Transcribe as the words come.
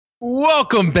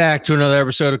Welcome back to another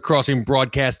episode of Crossing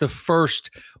Broadcast, the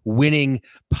first winning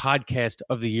podcast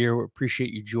of the year. We appreciate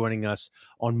you joining us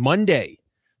on Monday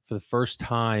for the first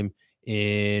time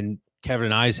in Kevin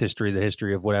and I's history, the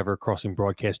history of whatever Crossing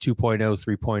Broadcast 2.0,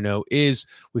 3.0 is.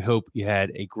 We hope you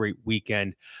had a great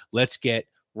weekend. Let's get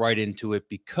right into it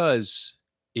because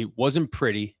it wasn't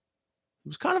pretty. It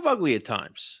was kind of ugly at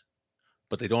times,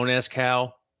 but they don't ask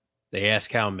how, they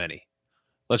ask how many.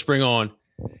 Let's bring on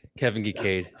Kevin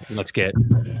Kincaid, and let's get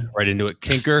right into it.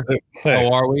 Kinker,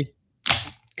 how are we?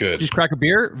 Good. Just crack a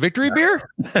beer? Victory beer?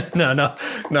 No.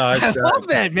 I love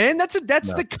that, man. That's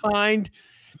the kind.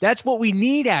 That's what we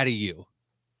need out of you.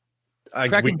 We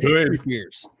could.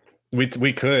 Beers.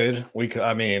 We could.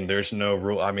 I mean, there's no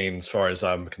rule. I mean, as far as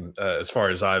I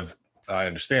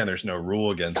understand, there's no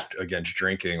rule against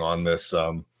drinking on this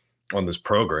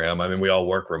program. I mean, we all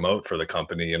work remote for the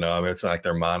company, you know. I mean, it's not like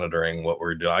they're monitoring what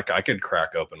we're doing. I could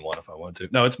crack open one if I want to.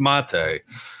 No, it's mate.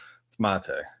 It's mate.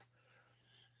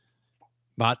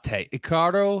 Mate.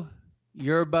 Ricardo,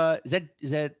 yerba.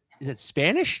 Is that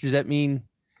Spanish? Does that mean?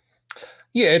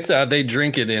 Yeah, it's they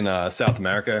drink it in South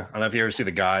America. I don't know if you ever see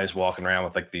the guys walking around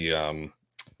with like the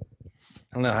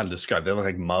I don't know how to describe it. They look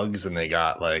like mugs and they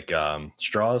got like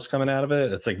straws coming out of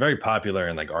it. It's like very popular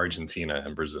in like Argentina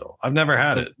and Brazil. I've never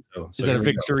had it. Is that a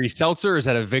victory seltzer? Is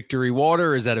that a victory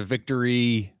water? Is that a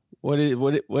victory? What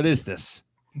is this?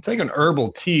 It's like an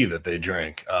herbal tea that they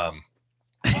drink.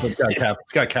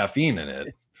 It's got caffeine in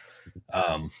it.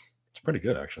 It's pretty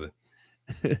good actually.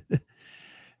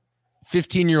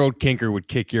 15-year-old Kinker would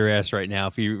kick your ass right now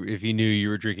if he knew you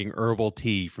were drinking herbal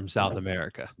tea from South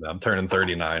America. I'm turning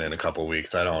 39 in a couple of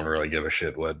weeks. I don't really give a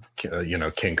shit what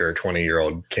Kinker,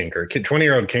 20-year-old Kinker.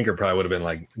 20-year-old Kinker probably would have been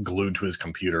like glued to his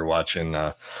computer watching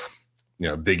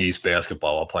Big East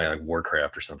basketball while playing like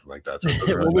Warcraft or something like that. So it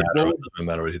doesn't really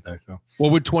matter what he thinks. No.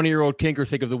 What would 20-year-old Kinker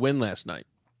think of the win last night?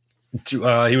 He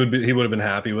would have been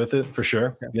happy with it for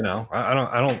sure. Yeah. You know,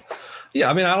 I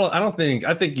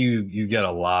think you get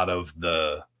a lot of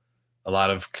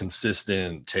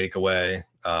consistent takeaway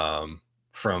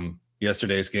from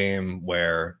yesterday's game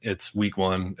where it's week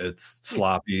one, it's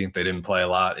sloppy. They didn't play a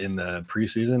lot in the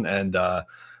preseason, and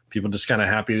people just kind of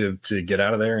happy to get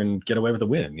out of there and get away with a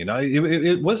win. You know,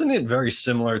 it wasn't very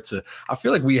similar to. I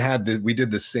feel like we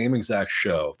did the same exact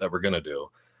show that we're gonna do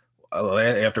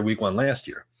after week one last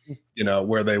year. You know,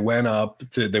 where they went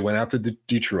out to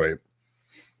Detroit.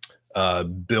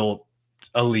 Built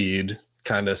a lead,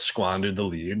 kind of squandered the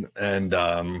lead, and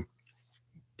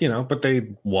but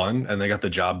they won and they got the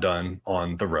job done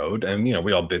on the road. And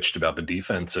we all bitched about the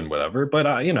defense and whatever, but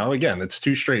again, it's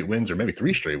 2 straight wins or maybe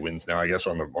 3 straight wins now, I guess,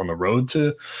 on the road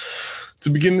to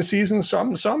begin the season. So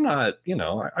I'm not,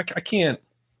 I can't,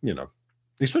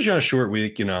 especially on a short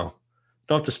week, don't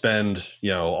have to spend,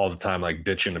 all the time like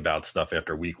bitching about stuff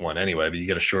after week one anyway, but you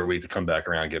get a short week to come back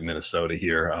around and get Minnesota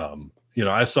here.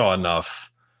 I saw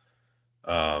enough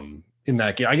in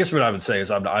that game. I guess what I would say is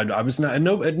I was not at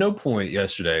no point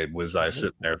yesterday was I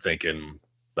sitting there thinking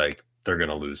like they're going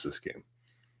to lose this game.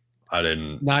 I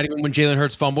didn't. Not even when Jalen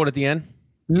Hurts fumbled at the end?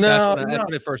 No. That's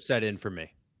when it first set in for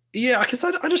me. Yeah, because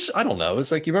I don't know.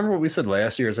 It's like, you remember what we said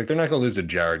last year? It's like they're not going to lose to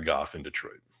Jared Goff in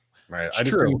Detroit, right? I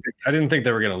didn't think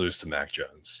they were going to lose to Mac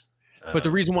Jones. But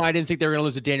the reason why I didn't think they were going to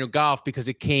lose to Daniel Goff because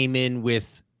it came in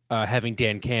with having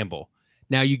Dan Campbell.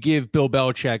 Now you give Bill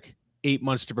Belichick 8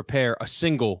 months to prepare a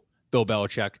single Bill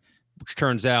Belichick, which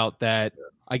turns out that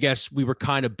I guess we were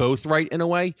kind of both right in a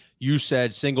way. You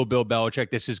said single Bill Belichick,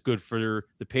 this is good for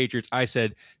the Patriots. I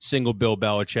said single Bill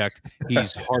Belichick,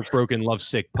 he's heartbroken,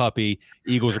 lovesick puppy.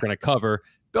 Eagles are going to cover.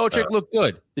 Belichick looked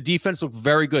good. The defense looked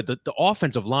very good. The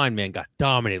offensive line, man, got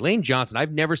dominated. Lane Johnson,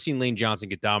 I've never seen Lane Johnson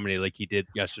get dominated like he did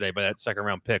yesterday by that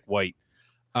second-round pick, White.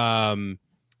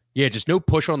 Yeah, just no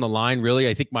push on the line, really.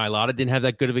 I think Mailata didn't have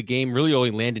that good of a game. Really,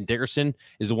 only Landon Dickerson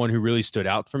is the one who really stood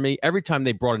out for me. Every time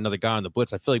they brought another guy on the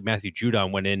blitz, I feel like Matthew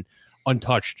Judon went in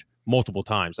untouched multiple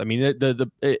times. I mean,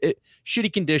 the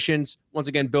shitty conditions. Once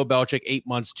again, Bill Belichick, 8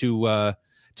 months to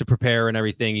prepare and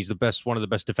everything. He's one of the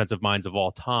best defensive minds of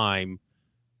all time.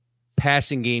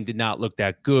 Passing game did not look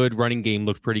that good. Running game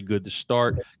looked pretty good to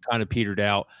start, kind of petered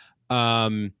out.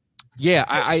 I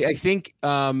think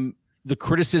the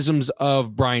criticisms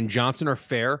of Brian Johnson are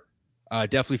fair,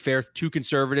 definitely fair, too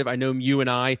conservative. I know you and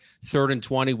I, 3rd and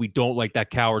 20, we don't like that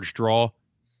coward's draw.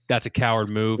 That's a coward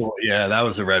move. Well, yeah, that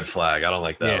was a red flag. I don't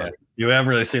like that one. You haven't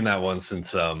really seen that one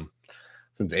since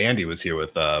Andy was here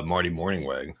with Marty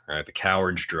Morningweg, right? The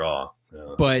coward's draw.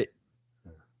 Yeah. But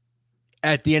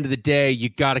at the end of the day, you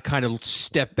got to kind of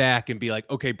step back and be like,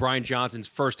 okay, Brian Johnson's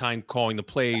first time calling the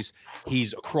plays.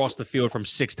 He's across the field from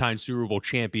 6-time Super Bowl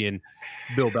champion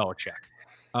Bill Belichick.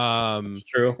 It's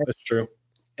true. It's true.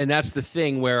 And that's the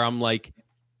thing where I'm like,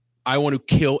 I want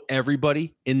to kill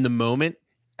everybody in the moment.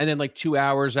 And then like 2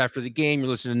 hours after the game, you're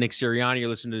listening to Nick Sirianni, you're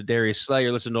listening to Darius Slay,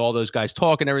 you're listening to all those guys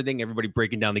talk and everything, everybody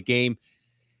breaking down the game.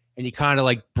 And you kind of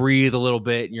like breathe a little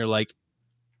bit and you're like,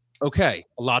 okay,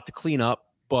 a lot to clean up,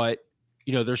 but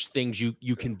you know, there's things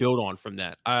you can build on from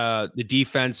that. The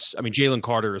defense, I mean, Jalen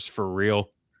Carter is for real.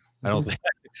 I don't think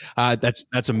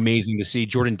that's amazing to see.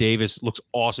 Jordan Davis looks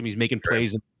awesome. He's making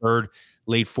plays in the third,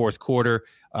 late fourth quarter.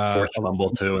 Fourth fumble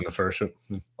too in the first. A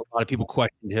lot of people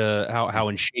questioned how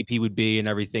in shape he would be and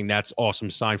everything. That's awesome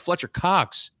sign. Fletcher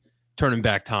Cox turning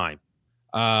back time.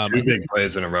 2 big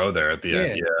plays in a row there at the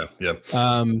end. Yeah.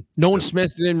 Nolan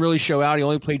Smith didn't really show out. He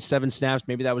only played 7 snaps.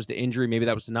 Maybe that was the injury. Maybe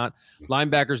that was the not.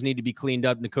 Linebackers need to be cleaned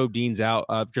up. N'Kobe Dean's out.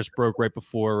 Just broke right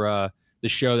before the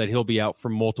show that he'll be out for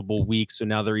multiple weeks. So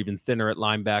now they're even thinner at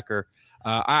linebacker.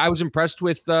 I was impressed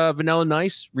with Vanilla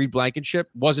Nice. Reed Blankenship.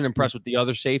 Wasn't impressed with the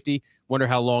other safety. Wonder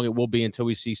how long it will be until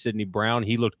we see Sidney Brown.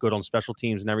 He looked good on special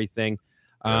teams and everything.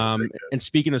 And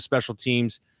speaking of special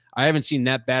teams, I haven't seen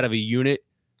that bad of a unit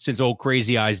since old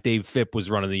Crazy Eyes Dave Phipp was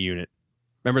running the unit.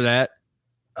 Remember that?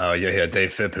 Oh, yeah. Dave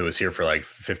Phipp, who was here for like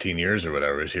 15 years or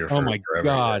whatever, was here for forever.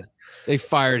 God. Yeah. They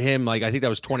fired him like I think that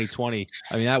was 2020.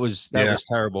 I mean, that was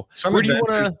terrible. Where do you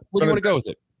want to go with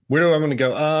it? Where do I want to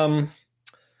go?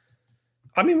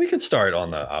 I mean, we could start on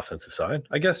the offensive side,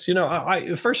 I guess. You know,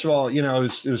 I first of all, you know,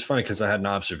 it was funny because I had an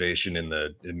observation in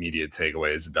the immediate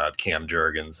takeaways about Cam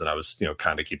Jurgens, and I was, you know,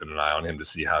 kind of keeping an eye on him to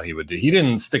see how he would do. He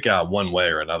didn't stick out one way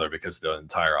or another because the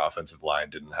entire offensive line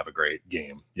didn't have a great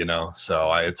game, you know.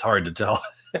 So it's hard to tell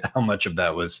how much of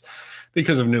that was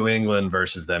because of New England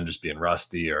versus them just being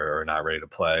rusty or not ready to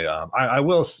play. I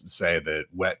will say that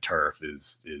wet turf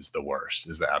is the worst,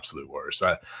 is the absolute worst.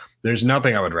 There's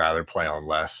nothing I would rather play on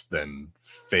less than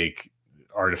fake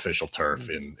artificial turf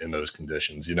in those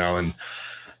conditions, you know,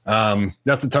 and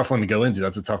that's a tough one to go into.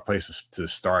 That's a tough place to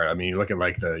start. I mean, you look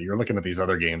at you're looking at these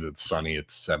other games, it's sunny,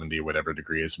 it's 70 or whatever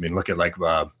degrees. I mean, look at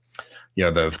you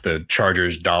know, the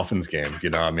Chargers Dolphins game, you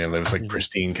know, I mean, there was like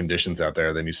pristine conditions out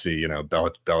there. Then you see, you know,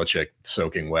 Belichick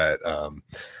soaking wet,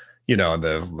 you know,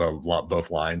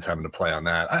 both lines having to play on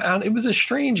that. It was a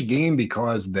strange game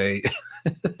because they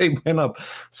went up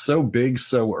so big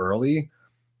so early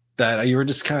that you were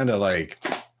just kind of like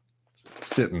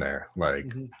sitting there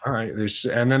like, all right,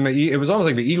 and then it was almost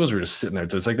like the Eagles were just sitting there.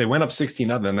 So it's like they went up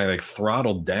 16-0, then they like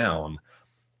throttled down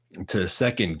to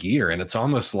second gear, and it's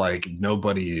almost like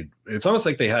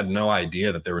they had no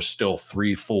idea that there were still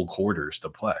 3 full quarters to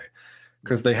play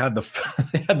because they had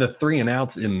the 3 and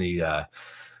outs in the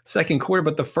second quarter,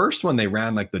 but the first one they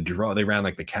ran like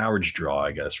the coward's draw,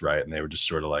 I guess, right? And they were just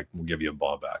sort of like, we'll give you a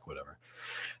ball back, whatever.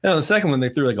 Now the second one they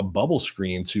threw like a bubble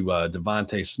screen to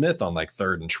Devontae Smith on like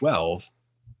 3rd and 12.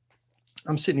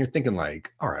 I'm sitting here thinking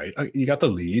like, all right, you got the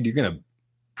lead, you're gonna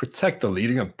protect the lead,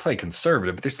 you're gonna play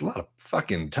conservative, but there's a lot of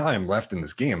fucking time left in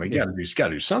this game. Like, you got to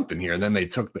do something here. And then they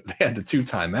had the 2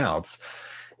 timeouts,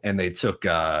 and they took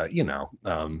ran the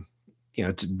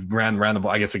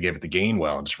ball. I guess they gave it to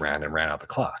Gainwell and just ran out the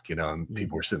clock, you know. And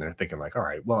people were sitting there thinking like, all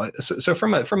right, well, so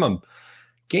from a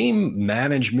game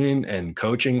management and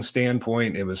coaching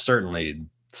standpoint, it was certainly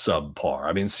subpar.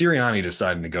 I mean, Sirianni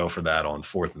decided to go for that on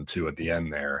 4th and 2 at the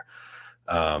end there.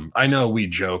 I know we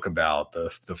joke about the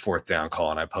 4th down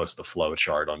call, and I post the flow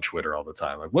chart on Twitter all the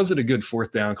time. Like, was it a good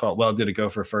 4th down call? Well, did it go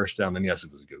for a first down? Then yes,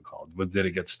 it was a good call. Did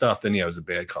it get stuffed? Then yeah, it was a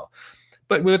bad call.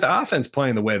 But with the offense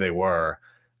playing the way they were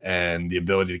and the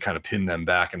ability to kind of pin them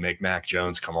back and make Mac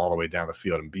Jones come all the way down the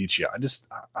field and beat you, it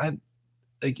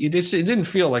didn't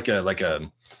feel like a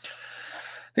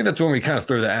I think that's when we kind of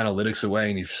throw the analytics away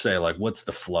and you say, like, what's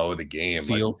the flow of the game?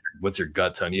 Like, what's your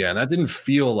gut tone? Yeah, and that didn't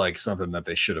feel like something that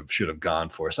they should have gone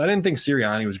for. So I didn't think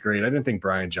Sirianni was great. I didn't think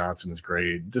Brian Johnson was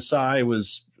great. Desai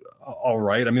was all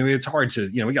right. I mean, it's hard to,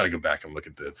 you know, we got to go back and look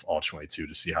at the all 22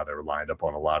 to see how they were lined up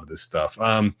on a lot of this stuff.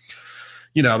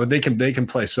 You know, but they can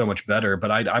play so much better.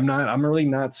 But I'm really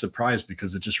not surprised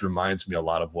because it just reminds me a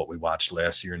lot of what we watched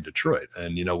last year in Detroit.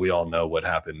 And, you know, we all know what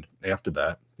happened after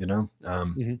that, you know?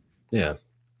 Yeah.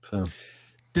 So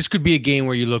this could be a game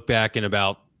where you look back in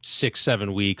about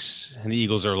 6-7 weeks and the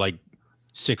Eagles are like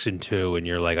 6-2, and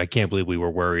you're like, I can't believe we were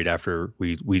worried after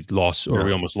we lost, or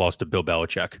we almost lost to Bill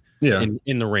Belichick. Yeah,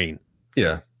 in the rain.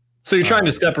 Yeah. So you're trying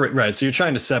to separate, right? So you're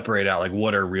trying to separate out like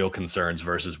what are real concerns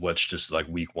versus what's just like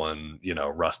week 1, you know,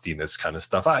 rustiness kind of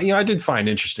stuff. I did find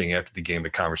interesting after the game the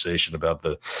conversation about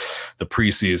the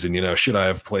preseason. You know, should I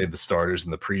have played the starters in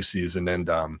the preseason?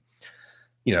 And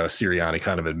you know, Sirianni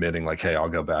kind of admitting like, hey, I'll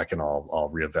go back and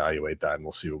I'll reevaluate that and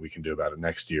we'll see what we can do about it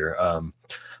next year.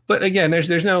 But again,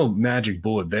 there's no magic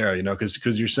bullet there, you know,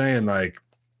 because you're saying like,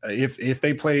 if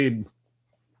they played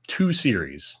 2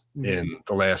 series in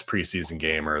the last preseason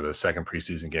game or the second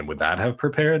preseason game, would that have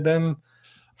prepared them?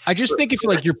 I just think if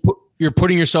like you're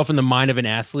putting yourself in the mind of an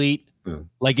athlete,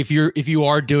 like if you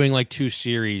are doing like 2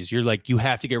 series, you're like, you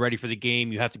have to get ready for the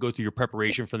game. You have to go through your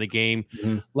preparation for the game.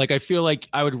 Like, I feel like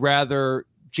I would rather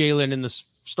Jalen and the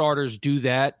starters do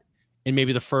that in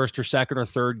maybe the first or second or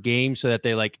third game, so that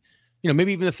they like,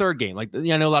 maybe even the third game. Like, I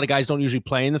know a lot of guys don't usually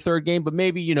play in the third game, but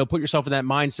maybe, put yourself in that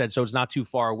mindset so it's not too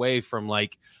far away from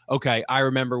like, okay, I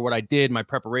remember what I did, my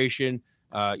preparation,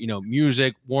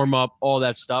 music, warm up, all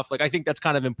that stuff. Like, I think that's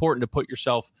kind of important to put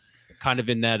yourself kind of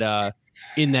in that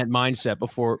mindset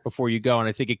before you go. And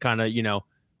I think it kind of,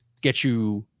 get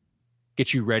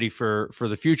you ready for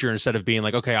the future, instead of being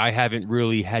like, okay, I haven't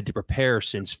really had to prepare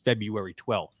since February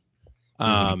 12th.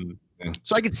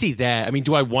 So I could see that. I mean,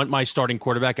 do I want my starting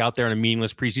quarterback out there in a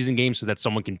meaningless preseason game so that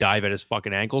someone can dive at his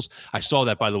fucking ankles? I saw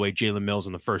that, by the way, Jalen Mills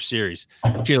in the first series.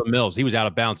 Jalen Mills, he was out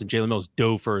of bounds, and Jalen Mills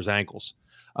dove for his ankles,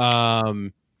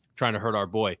 trying to hurt our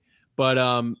boy. But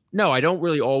no, I don't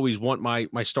really always want my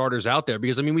starters out there,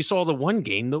 because, I mean, we saw the one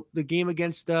game, the game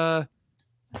against, I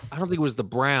don't think it was the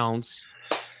Browns,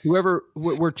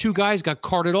 where 2 guys got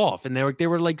carted off, and they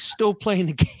were like still playing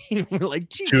the game. We're like,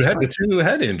 Jesus, two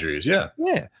head injuries. Yeah.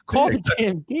 Call the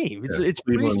damn game. It's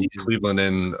Cleveland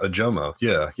and Ajomo.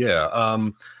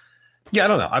 Yeah, I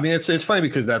don't know. I mean, it's funny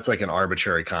because that's like an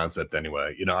arbitrary concept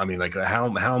anyway. I mean, like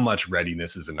how much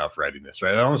readiness is enough readiness,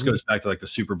 right? It almost goes back to like the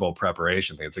Super Bowl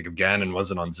preparation thing. It's like if Gannon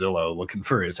wasn't on Zillow looking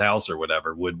for his house or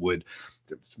whatever, would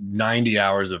 90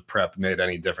 hours of prep made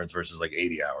any difference versus like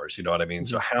 80 hours? You know what I mean?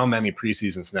 So how many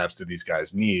preseason snaps do these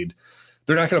guys need?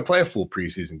 They're not going to play a full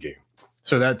preseason game.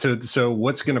 So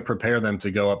what's going to prepare them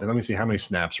to go up? And let me see how many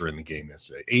snaps were in the game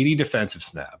yesterday. 80 defensive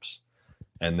snaps,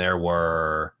 and there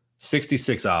were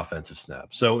 66 offensive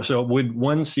snaps. So would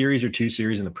 1 series or 2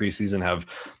 series in the preseason have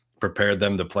prepared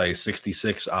them to play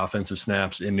 66 offensive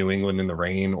snaps in New England in the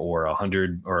rain, or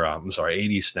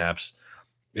 80 snaps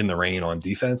in the rain on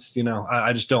defense?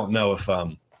 I just don't know if,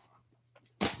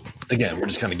 again, we're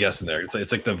just kind of guessing there.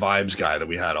 It's like the vibes guy that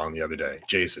we had on the other day,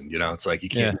 Jason. It's like you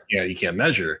can't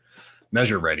measure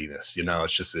readiness.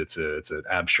 It's an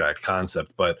abstract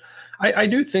concept. But I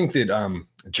do think that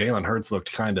Jalen Hurts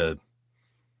looked kind of.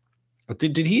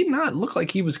 Did he not look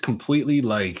like he was completely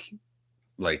like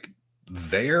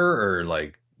there, or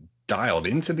like dialed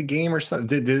into the game or something?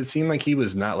 Did it seem like he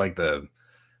was not like I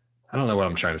don't know what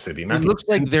I'm trying to say. It looks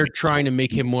like they're trying to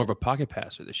make him more of a pocket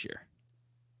passer this year,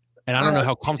 and I don't know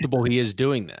how comfortable he is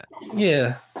doing that.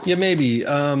 Yeah, maybe.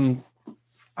 I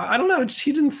don't know.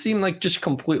 He didn't seem like just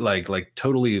complete like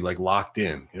totally like locked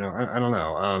in. I don't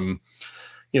know.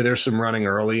 There's some running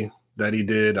early that he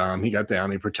did. He got down.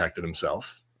 He protected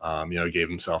himself. Gave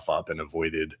himself up and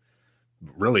avoided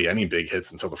really any big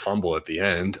hits until the fumble at the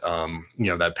end.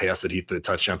 That pass that the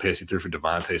touchdown pass he threw for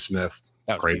Devontae Smith,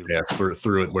 great pass,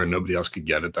 threw it where nobody else could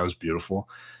get it. That was beautiful.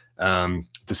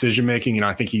 Decision making,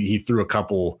 I think he threw a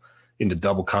couple into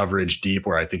double coverage deep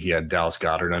where I think he had Dallas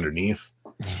Goedert underneath.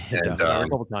 And, a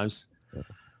couple times.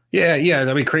 Yeah.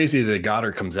 I mean, crazy that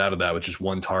Goddard comes out of that with just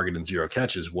 1 target and 0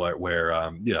 catches. Where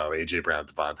AJ Brown,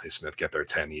 Devontae Smith get their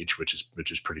 10 each, which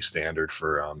is pretty standard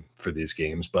for these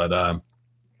games. But I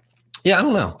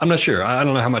don't know. I'm not sure. I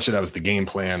don't know how much of that was the game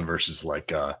plan versus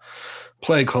like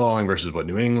play calling versus what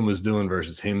New England was doing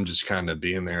versus him just kind of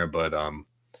being there. But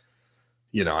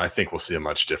I think we'll see a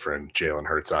much different Jalen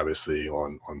Hurts obviously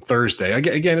on Thursday.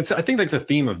 Again, I think like the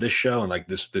theme of this show and like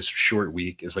this short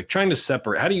week is like trying to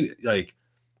separate. How do you like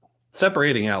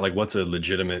separating out like what's a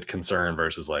legitimate concern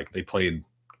versus like they played.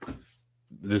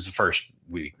 This is the first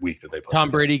week that they played.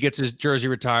 Tom Brady gets his jersey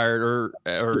retired,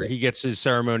 or he gets his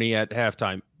ceremony at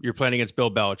halftime. You're playing against Bill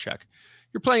Belichick.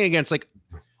 You're playing against like,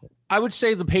 I would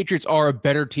say the Patriots are a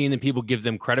better team than people give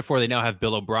them credit for. They now have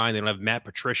Bill O'Brien. They don't have Matt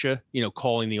Patricia,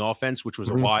 calling the offense, which was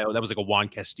that was like a Juan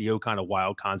Castillo kind of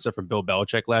wild concept from Bill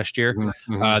Belichick last year.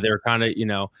 They were kind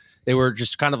of, they were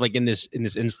just kind of like in this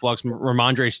influx.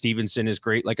 Ramondre Stevenson is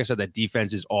great. Like I said, that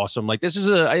defense is awesome. Like I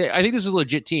think this is a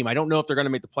legit team. I don't know if they're going to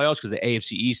make the playoffs because the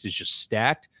AFC East is just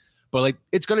stacked, but like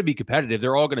it's going to be competitive.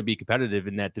 They're all going to be competitive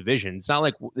in that division. It's not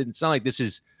like this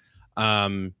is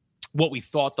what we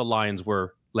thought the Lions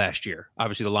were last year.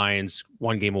 Obviously, the Lions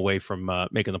 1 game away from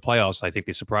making the playoffs. I think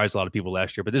they surprised a lot of people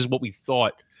last year, but this is what we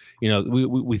thought.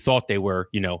 We thought they were,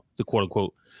 the quote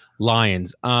unquote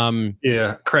Lions.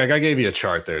 Yeah, Craig, I gave you a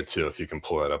chart there too. If you can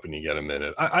pull that up when you get a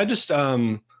minute. I lost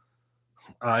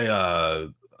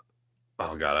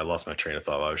my train of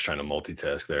thought. I was trying to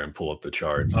multitask there and pull up the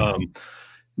chart.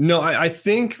 No, I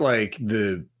think we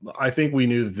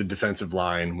knew that the defensive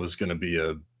line was going to be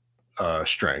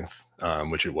strength,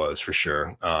 which it was for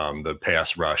sure. The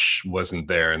pass rush wasn't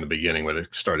there in the beginning, but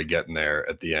it started getting there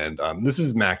at the end. This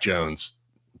is Mac Jones'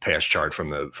 pass chart from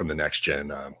the next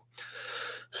gen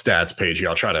stats page here.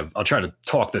 I'll try to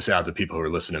talk this out to people who are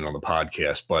listening on the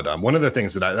podcast. But one of the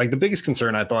things that I like, the biggest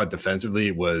concern I thought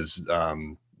defensively was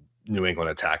New England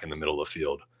attack in the middle of the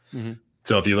field. Mm-hmm.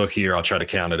 So if you look here, I'll try to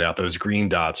count it out. Those green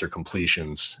dots are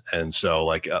completions. And so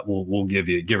like we'll give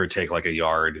you, give or take, like a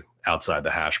yard outside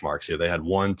the hash marks here. They had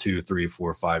 1, 2, 3,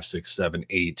 4, 5, 6, 7,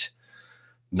 8,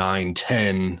 9,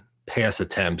 10 pass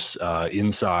attempts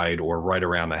inside or right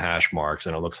around the hash marks.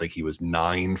 And it looks like he was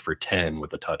 9 for 10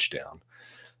 with a touchdown.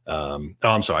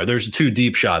 I'm sorry. There's 2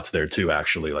 deep shots there too,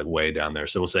 actually, like way down there.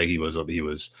 So we'll say he was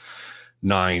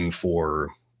 9 for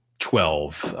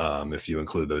 12 if you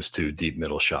include those 2 deep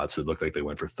middle shots. It looked like they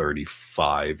went for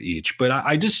 35 each. But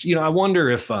I just, I wonder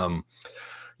if like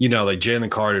Jalen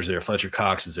Carter's there, Fletcher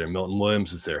Cox is there, Milton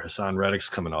Williams is there, Hassan Reddick's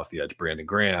coming off the edge, Brandon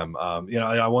Graham.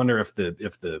 I wonder if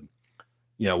the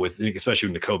with especially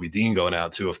with Nakobe Dean going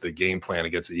out too, if the game plan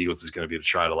against the Eagles is going to be to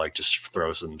try to like just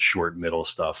throw some short middle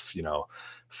stuff,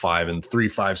 5 and 3,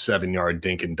 5, 7 yard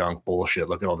dink and dunk bullshit.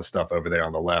 Look at all the stuff over there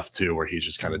on the left too, where he's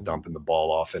just kind of dumping the ball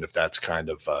off. And if that's kind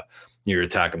of you're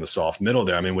attacking the soft middle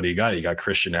there, I mean, what do you got? You got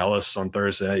Christian Ellis on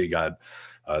Thursday. You got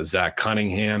Zach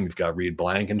Cunningham. You've got Reed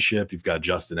Blankenship. You've got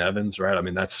Justin Evans, right? I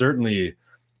mean, that's certainly.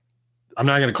 I'm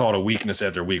not going to call it a weakness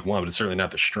after week 1, but it's certainly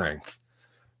not the strength.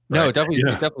 Right? No, it definitely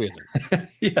isn't.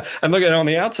 Yeah, and look at it on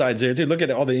the outsides here too. Look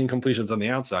at all the incompletions on the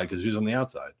outside because who's on the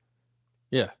outside?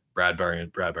 Yeah, Bradbury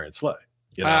and Slay.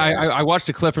 I watched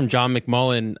a clip from John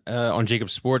McMullen on Jacob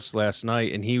Sports last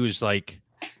night, and he was a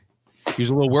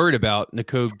little worried about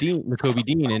Nakobe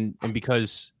Dean, and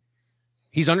because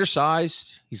he's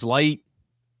undersized, he's light,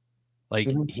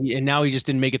 and now he just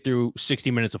didn't make it through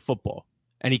 60 minutes of football,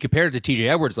 and he compared it to TJ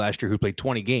Edwards last year, who played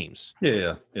 20 games.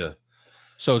 Yeah.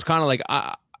 So it's kind of like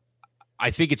I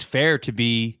think it's fair to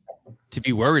be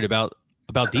worried about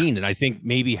Dean, and I think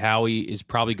maybe Howie is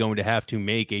probably going to have to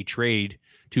make a trade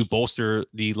to bolster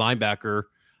the linebacker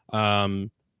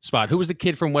spot. Who was the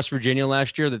kid from West Virginia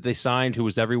last year that they signed who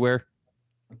was everywhere?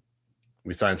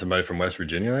 We signed somebody from West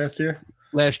Virginia last year?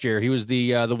 Last year. He was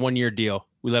the 1-year deal.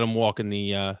 We let him walk in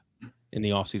the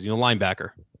offseason. Linebacker.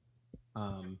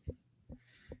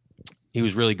 He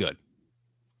was really good.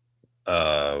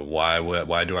 Why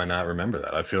do I not remember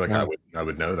that? I feel like I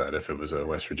would know that if it was a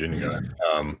West Virginia guy.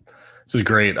 This is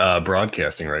great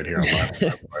broadcasting right here.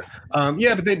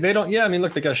 But they don't. Yeah, I mean,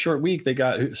 look, they got a short week. They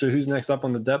got who's next up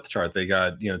on the depth chart? They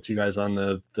got 2 guys on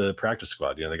the practice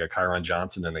squad. They got Kyron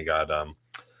Johnson and they got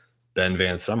Ben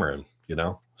Van Summeren.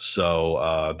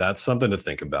 So that's something to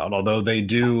think about. Although they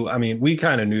do, I mean, we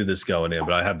kind of knew this going in,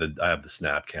 but I have the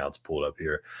snap counts pulled up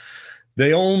here.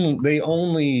 They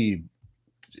only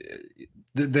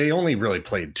really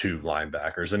played 2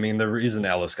 linebackers. I mean, the reason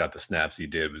Ellis got the snaps he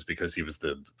did was because he was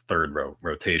the third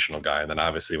rotational guy. And then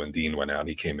obviously when Dean went out,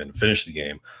 he came in and finished the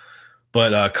game.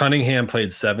 But Cunningham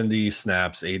played 70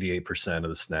 snaps, 88% of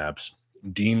the snaps.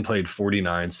 Dean played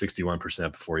 49,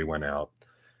 61% before he went out.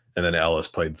 And then Ellis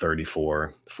played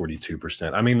 34,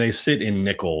 42%. I mean, they sit in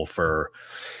nickel for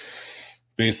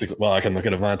basically, well, I can look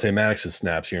at Avonte Maddox's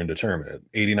snaps here and determine it,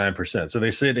 89%. So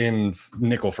they sit in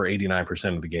nickel for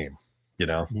 89% of the game.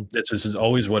 This is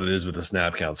always what it is with the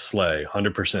snap count. Slay,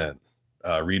 100%.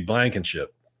 Reed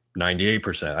Blankenship,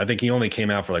 98%. I think he only came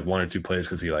out for like 1 or 2 plays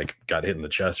because he like got hit in the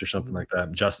chest or something like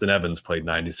that. Justin Evans played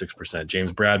 96%.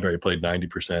 James Bradbury played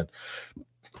 90%.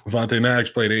 Avonte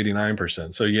Maddox played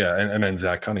 89%. So yeah, and then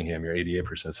Zach Cunningham, you're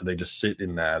 88%. So they just sit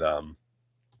in that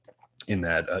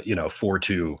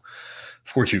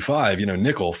 4-2-5,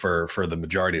 nickel for the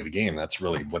majority of the game. That's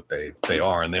really what they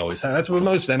are, and they always have. That's what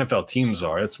most NFL teams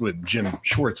are. That's what Jim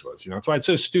Schwartz was. That's why it's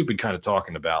so stupid, kind of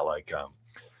talking about like,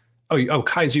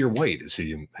 Kaiser White is who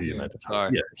you meant to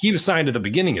talk. Yeah, he was signed at the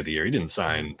beginning of the year. He didn't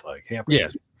sign like halfway.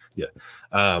 Yeah.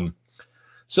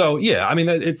 So yeah, I mean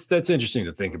that's interesting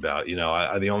to think about.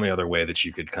 The only other way that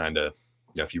you could kind of,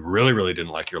 if you really, really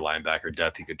didn't like your linebacker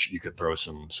depth, you could throw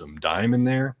some dime in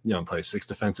there, and play 6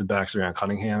 defensive backs around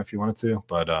Cunningham if you wanted to.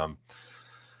 But I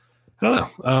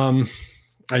don't know.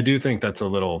 I do think that's a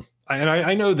little.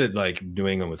 I know that like New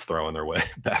England was throwing their way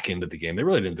back into the game. They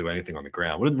really didn't do anything on the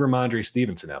ground. What did Ramondre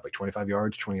Stevenson have? Like 25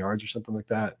 yards, 20 yards, or something like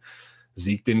that.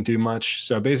 Zeke didn't do much.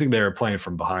 So basically, they were playing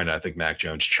from behind. I think Mac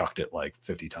Jones chucked it like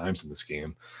 50 times in this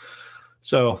game.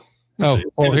 So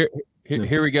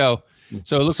here we go.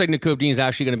 So it looks like Nakobe Dean is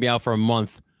actually going to be out for a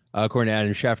month, according to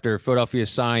Adam Schefter. Philadelphia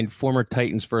signed former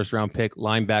Titans first-round pick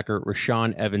linebacker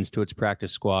Rashaan Evans to its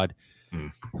practice squad,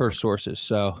 per sources.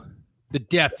 So the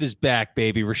depth is back,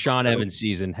 baby. Rashaan Evans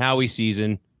season, Howie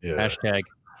season. Yeah. Hashtag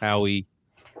Howie.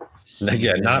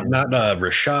 Yeah, not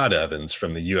Rashad Evans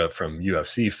from from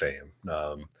UFC fame.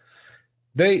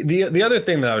 The other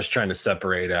thing that I was trying to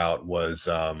separate out was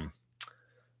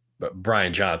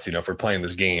Brian Johnson. If we're playing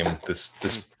this game, this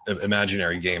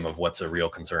imaginary game of what's a real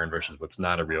concern versus what's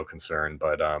not a real concern,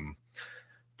 but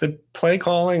the play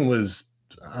calling was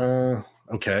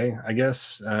okay, I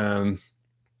guess.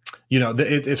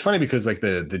 It's funny because like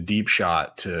the deep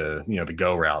shot to the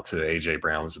go route to AJ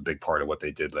Brown was a big part of what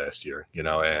they did last year. And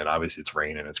obviously it's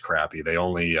raining, it's crappy. They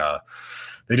only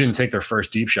they didn't take their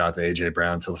first deep shot to AJ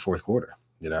Brown until the fourth quarter.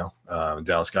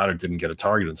 Dallas Goedert didn't get a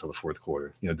target until the fourth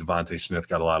quarter. Devontae Smith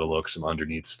got a lot of looks, some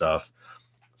underneath stuff.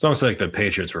 It's almost like the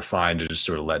Patriots were fine to just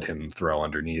sort of let him throw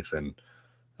underneath and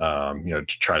to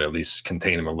try to at least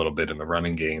contain him a little bit in the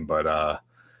running game. But I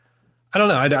don't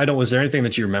know. I don't. Was there anything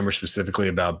that you remember specifically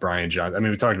about Brian Johnson? I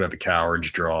mean, we talked about the Cowards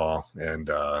draw and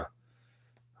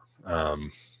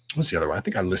what's the other one? I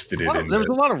think I listed it. There was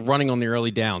a lot of running on the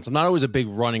early downs. I'm not always a big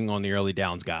running on the early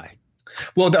downs guy.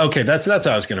 Well, okay, that's what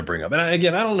I was going to bring up. And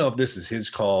again, I don't know if this is his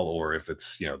call or if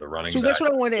it's the running. So back. that's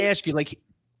what I wanted to ask you. Like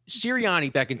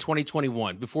Sirianni back in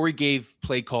 2021, before he gave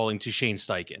play calling to Shane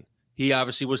Steichen, he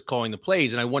obviously was calling the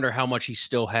plays, and I wonder how much he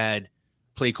still had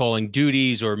play calling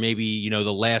duties, or maybe he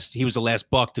was the last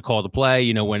buck to call the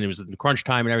play. When it was in crunch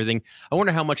time and everything. I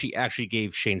wonder how much he actually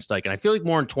gave Shane Steichen. I feel like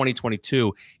more in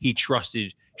 2022 he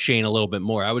trusted Shane a little bit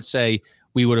more. I would say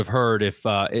we would have heard if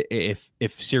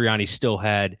Sirianni still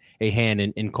had a hand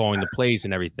in calling the plays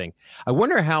and everything. I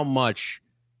wonder how much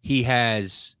he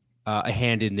has a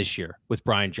hand in this year with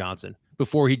Brian Johnson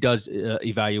before he does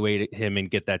evaluate him and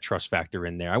get that trust factor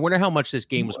in there. I wonder how much this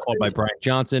game was called by Brian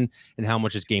Johnson and how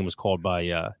much this game was called by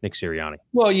Nick Sirianni.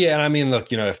 Well, yeah, and I mean,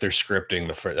 look, if they're scripting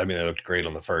the first, I mean, it looked great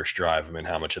on the first drive. I mean,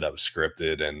 how much of that was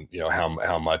scripted, and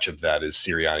how much of that is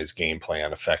Sirianni's game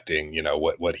plan affecting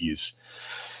what he's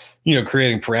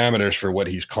creating parameters for what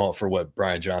he's called, for what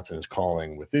Brian Johnson is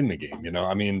calling within the game.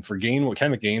 I mean, for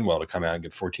Kenneth Gainwell to come out and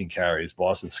get 14 carries,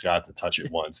 Boston Scott to touch it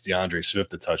once, DeAndre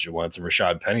Swift to touch it once, and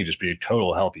Rashad Penny just be a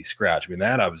total healthy scratch. I mean,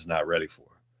 that I was not ready for.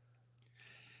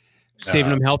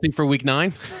 Saving him healthy for week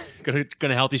 9?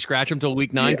 Gonna healthy scratch him till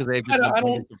week 9 because they have just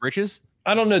britches?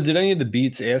 I don't know. Did any of the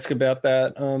beats ask about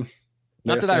that?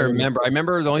 Not that I remember. I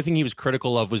remember the only thing he was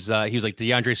critical of was he was like,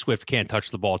 DeAndre Swift can't touch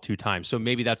the ball 2 times. So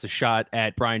maybe that's a shot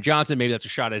at Brian Johnson. Maybe that's a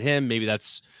shot at him. Maybe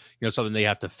that's something they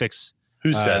have to fix.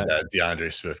 Who said that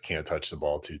DeAndre Swift can't touch the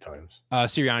ball 2 times?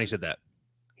 Sirianni said that.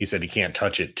 He said he can't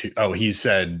touch it too. Oh, he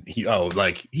said he needs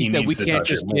we to can't touch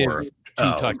just it more.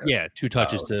 Okay. 2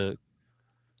 touches to.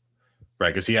 Right,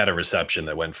 because he had a reception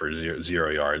that went for 0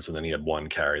 yards, and then he had 1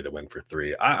 carry that went for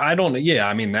 3. I don't know. Yeah,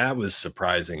 I mean, that was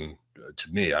surprising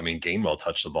to me. I mean, Gainwell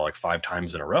touched the ball like 5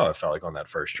 times in a row, I felt like, on that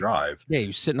first drive. Yeah, he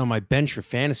was sitting on my bench for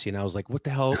fantasy, and I was like, what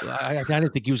the hell? I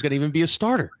didn't think he was going to even be a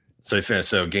starter. So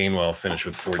Gainwell finished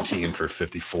with 14 for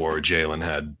 54. Jalen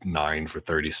had 9 for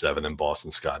 37, and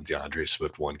Boston Scott and DeAndre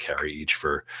Swift 1 carry each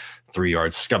for 3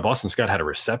 yards. Boston Scott had a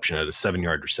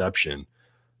 7-yard reception.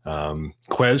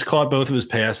 Quez caught both of his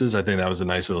passes. I think that was a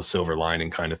nice little silver lining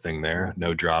kind of thing there.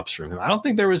 No drops from him. I don't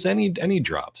think there was any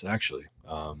drops, actually.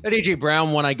 That AJ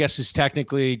Brown one, I guess, is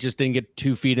technically just didn't get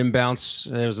 2 feet in bounce.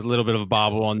 There was a little bit of a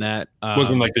bobble on that.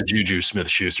 Wasn't like the Juju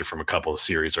Smith-Schuster from a couple of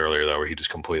series earlier, though, where he just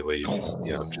completely, borked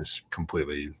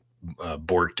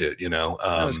it.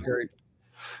 That was great.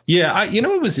 Yeah,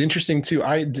 it was interesting too.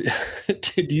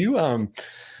 Did you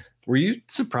were you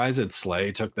surprised that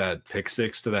Slay took that pick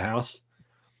 6 to the house?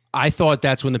 I thought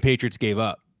that's when the Patriots gave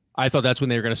up. I thought that's when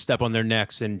they were going to step on their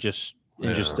necks and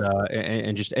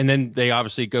then they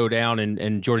obviously go down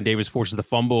and Jordan Davis forces the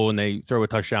fumble and they throw a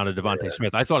touchdown to Devontae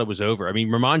Smith. I thought it was over. I mean,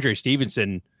 Ramondre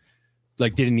Stevenson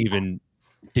didn't even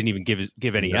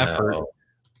give any effort.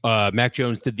 Mac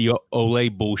Jones did the Ole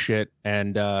bullshit,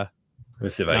 and not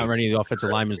many of the offensive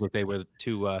linemen looked they were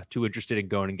too interested in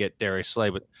going and get Darius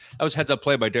Slay, but that was heads up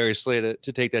play by Darius Slay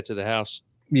to take that to the house.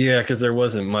 Yeah, because there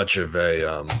wasn't much of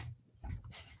a,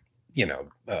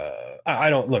 I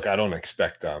don't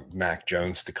expect Mac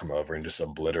Jones to come over and just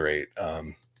obliterate,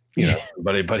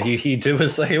 but he did.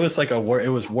 It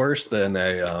was worse than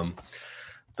an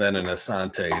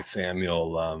Asante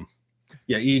Samuel.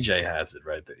 EJ has it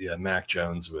right. Yeah, Mac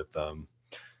Jones with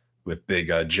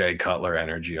big Jay Cutler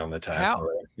energy on the tackle.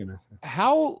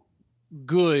 How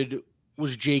good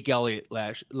was Jake Elliott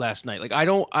last night? Like,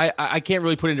 I can't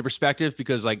really put it into perspective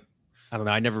because, like, I don't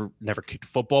know, I never kicked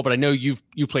football, but I know you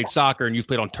played soccer and you've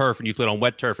played on turf and you've played on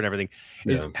wet turf and everything.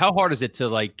 How hard is it to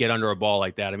like get under a ball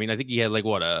like that? I mean, I think he had like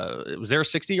was there a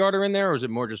 60-yarder in there, or was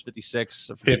it more just 56?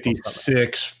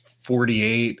 56,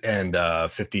 48, and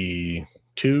 50.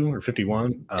 52 or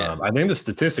 51. I think the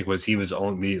statistic was he was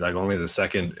only the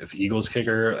second Eagles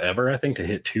kicker ever, I think, to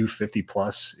hit 250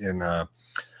 plus in a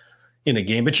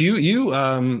game. But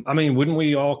I mean, wouldn't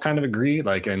we all kind of agree,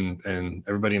 like, and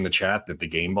everybody in the chat, that the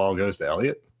game ball goes to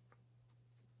Elliott?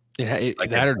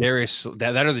 That or Darius,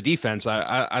 that or the defense.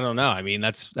 I don't know. I mean,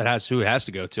 that's who it has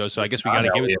to go to. So I guess we got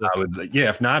to give it.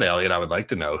 If not Elliott, I would like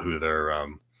to know who they're.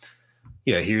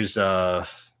 Here's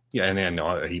and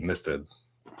he missed a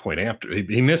point after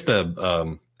he missed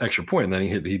a extra point, and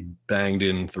then he banged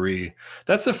in 3.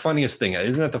 That's the funniest thing.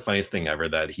 Isn't that the funniest thing ever,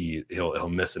 that he'll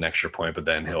miss an extra point, but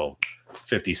then he'll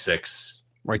 56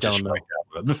 right down the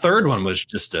middle. The third one was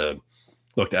just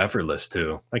looked effortless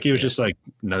too. Like he was just like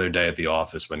another day at the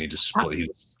office when he just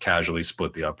casually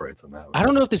split the uprights on that one. I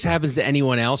don't know if this happens to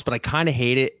anyone else, but I kind of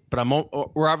hate it. But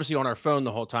we're obviously on our phone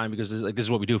the whole time because this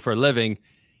is what we do for a living.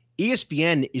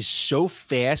 ESPN is so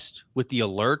fast with the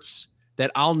alerts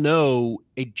that I'll know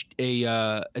a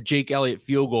Jake Elliott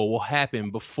field goal will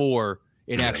happen before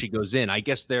it actually goes in. I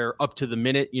guess they're up to the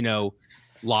minute,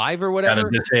 live or whatever.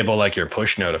 Gotta disable like your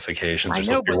push notifications. I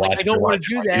know, but I don't want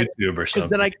to do that YouTube or something.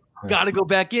 Then I got to go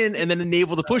back in and then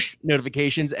enable the push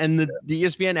notifications. And the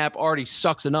ESPN app already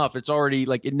sucks enough. It's already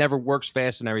like it never works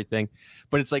fast and everything.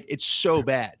 But it's like it's so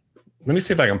bad. Let me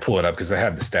see if I can pull it up because I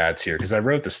have the stats here. Because I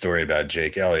wrote the story about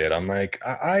Jake Elliott. I'm like,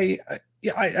 I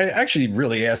actually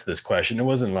really asked this question. It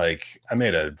wasn't like I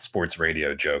made a sports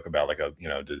radio joke about like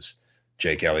does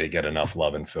Jake Elliott get enough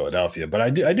love in Philadelphia? But I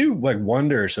do like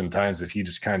wonder sometimes if he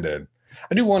just I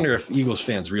do wonder if Eagles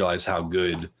fans realize how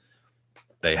good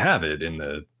they have it in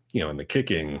the in the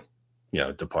kicking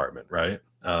department, right?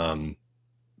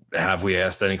 Have we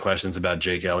asked any questions about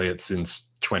Jake Elliott since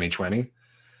 2020?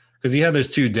 Because he had those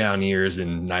 2 down years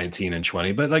in 19 and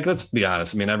 20. But like, let's be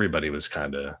honest. I mean, everybody was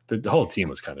the whole team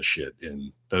was kind of shit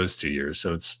in those 2 years.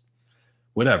 So it's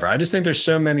whatever. I just think there's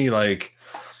so many like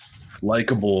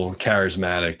likable,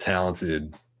 charismatic,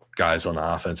 talented guys on the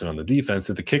offense and on the defense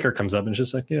that the kicker comes up and it's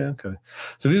just like, yeah, okay.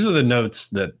 So these are the notes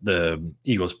that the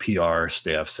Eagles PR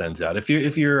staff sends out. If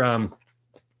you're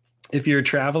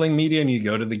traveling media and you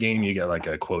go to the game, you get like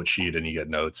a quote sheet and you get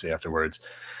notes afterwards.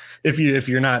 If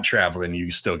you're not traveling,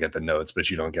 you still get the notes, but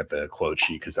you don't get the quote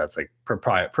sheet because that's like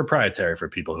proprietary for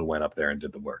people who went up there and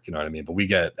did the work. You know what I mean? But we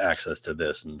get access to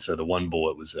this. And so the one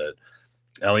bullet was that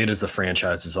Elliott is the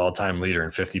franchise's all-time leader in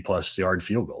 50-plus yard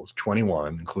field goals,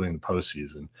 21, including the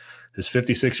postseason. His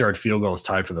 56-yard field goal is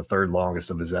tied for the 3rd longest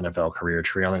of his NFL career,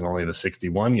 trailing only the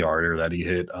 61-yarder that he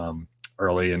hit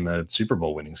early in the Super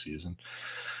Bowl winning season,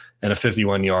 and a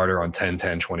 51-yarder on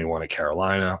 10-10-21 at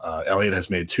Carolina. Elliott has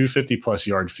made 2 50-plus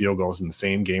yard field goals in the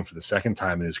same game for the 2nd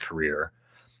time in his career.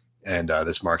 And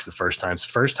this marks the first time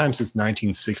since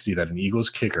 1960 that an Eagles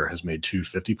kicker has made 2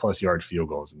 50-plus yard field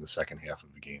goals in the second half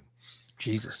of the game.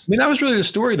 Jesus. I mean, that was really the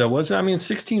story, though, wasn't it? I mean,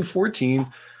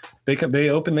 16-14, they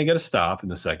get a stop in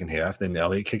the second half. Then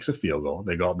Elliott kicks a field goal.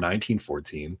 They go up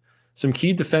 19-14. Some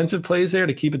key defensive plays there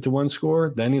to keep it to 1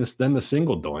 score. Then the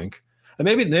single doink. And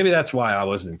maybe that's why I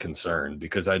wasn't concerned,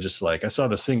 because I saw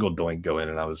the single doink go in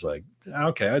and I was like,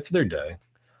 okay, it's their day.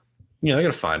 I got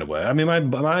to find a way. I mean,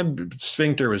 my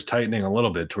sphincter was tightening a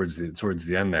little bit towards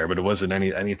the end there, but it wasn't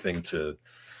anything to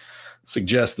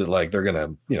suggest that like they're gonna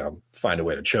find a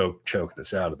way to choke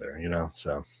this out of there.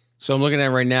 So I'm looking at it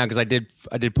right now because I did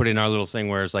put in our little thing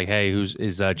where it's like, hey,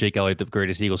 is Jake Elliott the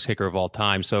greatest Eagles kicker of all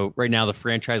time? So right now the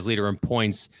franchise leader in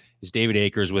points is David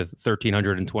Akers with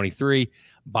 1,323.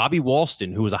 Bobby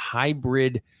Walston, who was a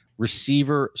hybrid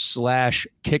receiver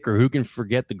 / kicker. Who can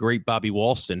forget the great Bobby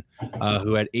Walston,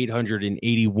 who had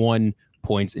 881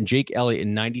 points, and Jake Elliott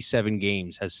in 97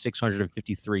 games has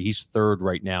 653. He's 3rd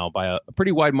right now by a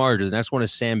pretty wide margin. The next one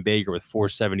is Sam Baker with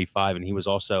 475, and he was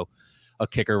also a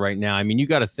kicker right now. I mean, you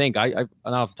got to think. I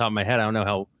off the top of my head, I don't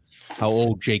know how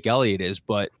old Jake Elliott is,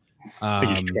 but I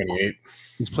think he's 28.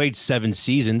 He's played 7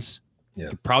 seasons. Yeah,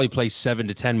 could probably play 7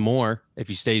 to 10 more if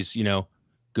he stays,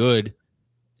 good.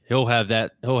 He'll have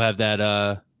that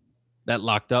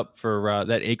locked up for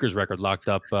that Akers record locked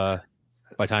up by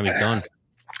the time he's done.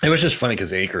 It was just funny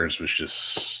because Akers was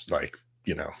just like,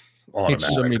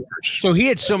 automatic. So he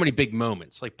had so many big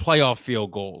moments, like playoff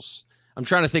field goals. I'm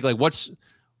trying to think like what's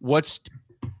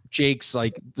Jake's,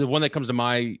 like the one that comes to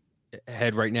my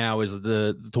head right now is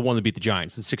the one that beat the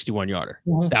Giants, the 61-yarder.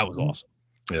 Mm-hmm. That was awesome.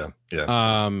 Yeah.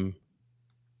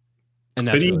 And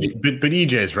that's but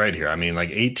EJ's right here. I mean,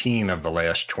 like 18 of the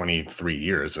last 23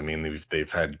 years. I mean,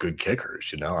 they've had good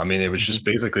kickers. I mean, it was just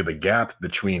basically the gap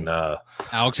between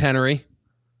Alex Henry.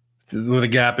 With a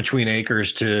gap between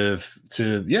Akers to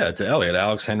Elliott,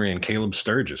 Alex Henry and Caleb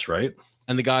Sturgis, right?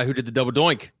 And the guy who did the double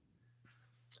doink.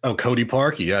 Oh, Cody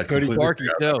Parkey. Yeah. Cody Parkey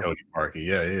too. Cody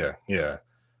Parkey. Yeah.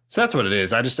 So that's what it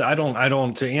is. I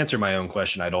don't, to answer my own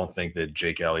question, I don't think that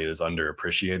Jake Elliott is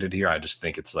underappreciated here. I just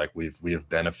think it's like we have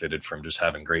benefited from just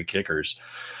having great kickers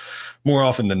more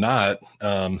often than not.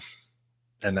 And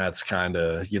that's kind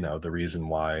of, the reason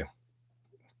why,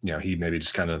 he maybe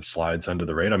just kind of slides under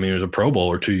the radar. I mean, he was a Pro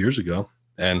Bowler 2 years ago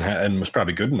and was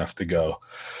probably good enough to go,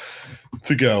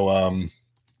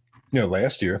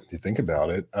 last year, if you think about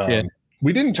it. Yeah.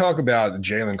 We didn't talk about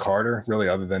Jalen Carter really,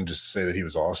 other than just to say that he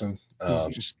was awesome.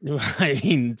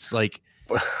 It's like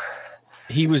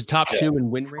he was top 2 in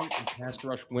win rate and pass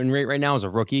rush win rate right now as a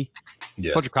rookie.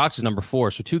 Yeah. Fletcher Cox is number 4.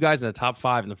 So 2 guys in the top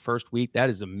 5 in the first week. That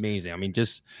is amazing. I mean,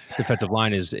 just defensive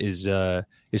line is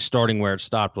starting where it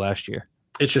stopped last year.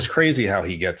 It's just crazy how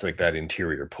he gets like that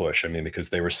interior push. I mean, because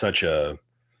they were such an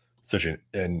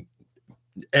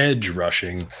edge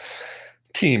rushing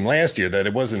team last year that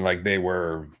it wasn't like they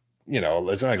were,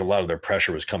 it's not like a lot of their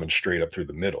pressure was coming straight up through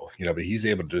the middle, but he's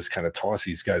able to just kind of toss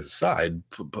these guys aside,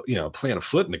 plant a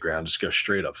foot in the ground, just go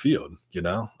straight up field,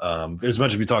 as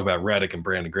much as we talk about Reddick and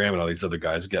Brandon Graham and all these other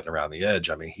guys getting around the edge.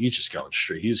 I mean, he's just going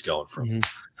straight. He's going from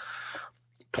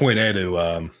point A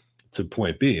to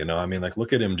point B, I mean, like,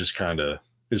 look at him just kind of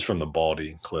is from the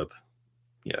Baldy clip.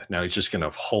 Yeah. Now he's just going to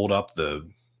hold up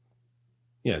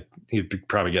he'd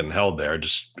probably getting held there,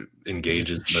 just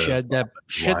engages. Shed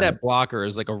that blocker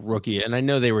as like a rookie. And I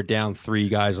know they were down 3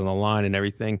 guys on the line and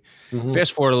everything.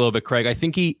 Fast forward a little bit, Craig. I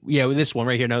think this one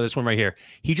right here. No, this one right here.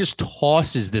 He just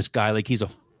tosses this guy like he's a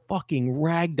fucking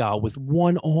ragdoll with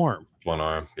one arm.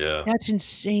 Yeah. That's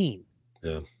insane.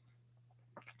 Yeah.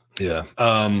 Yeah.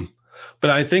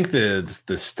 But I think the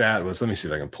stat was, let me see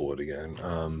if I can pull it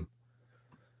again.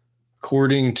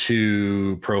 According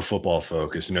to Pro Football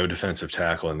Focus, no defensive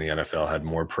tackle in the NFL had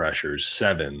more pressures,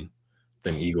 7,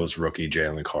 than Eagles rookie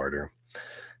Jalen Carter.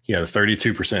 He had a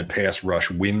 32% pass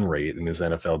rush win rate in his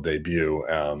NFL debut,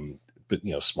 but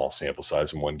small sample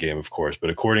size in one game, of course. But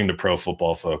according to Pro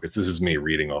Football Focus, this is me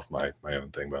reading off my own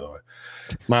thing, by the way.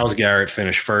 Myles Garrett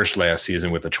finished first last season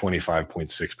with a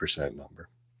 25.6% number.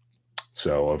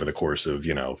 So over the course of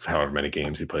however many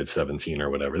games he played, 17 or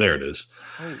whatever, there it is.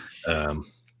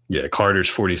 Yeah, Carter's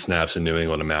 40 snaps in New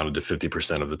England amounted to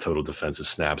 50% of the total defensive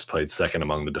snaps, played second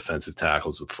among the defensive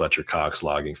tackles, with Fletcher Cox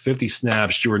logging 50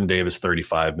 snaps, Jordan Davis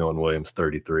 35, Milton Williams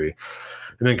 33,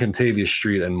 and then Contavious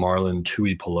Street and Marlon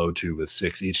Tuipulotu with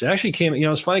 6 each. It actually came,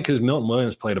 it's funny because Milton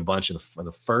Williams played a bunch in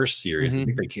the first series. I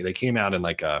think they came out in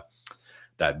like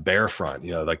that bear front,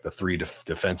 like the 3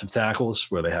 defensive tackles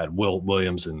where they had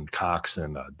Williams and Cox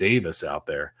and Davis out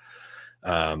there.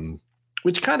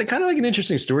 Which kind of like an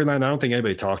interesting storyline. I don't think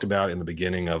anybody talked about in the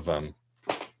beginning of, in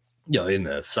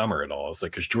the summer at all. It's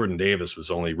like, because Jordan Davis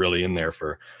was only really in there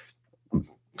for,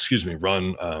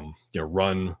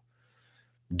 run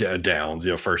downs,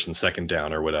 first and second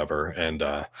down or whatever. And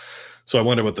so I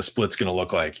wonder what the split's going to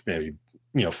look like. Maybe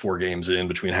 4 games in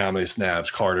between how many snaps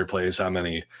Carter plays, how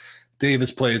many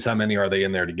Davis plays, how many are they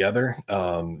in there together?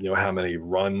 How many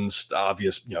runs,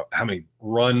 obvious, how many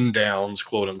run downs,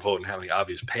 quote unquote, and how many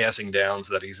obvious passing downs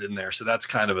that he's in there. So that's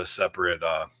kind of a separate,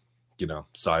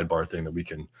 sidebar thing that we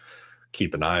can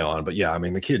keep an eye on. But yeah, I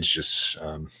mean, the kid's just,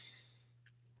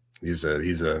 he's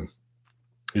a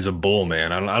bull,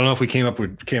 man. I don't know if we came up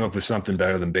with something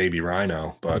better than Baby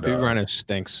Rhino, but Baby Rhino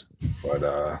stinks.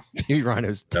 But Baby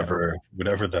Rhino's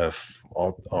whatever the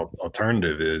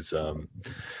alternative is.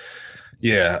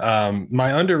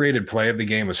 My underrated play of the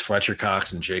game was Fletcher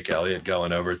Cox and Jake Elliott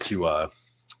going over to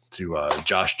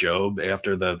Josh Jobe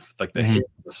after the hit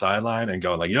on the sideline and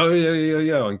going like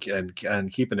yo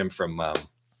and keeping him from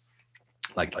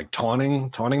like taunting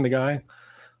the guy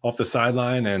off the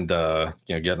sideline and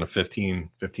getting a 15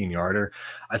 yarder.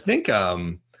 I think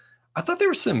I thought there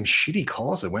were some shitty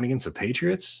calls that went against the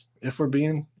Patriots, if we're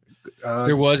being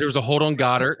there was a hold on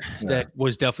Goddard that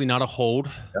was definitely not a hold.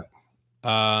 Yep.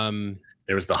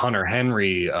 There was the Hunter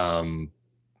Henry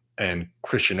and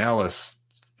Christian Ellis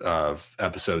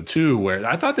episode 2, where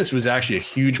I thought this was actually a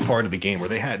huge part of the game, where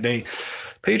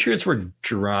Patriots were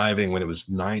driving when it was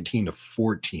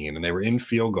 19-14 and they were in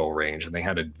field goal range and they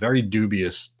had a very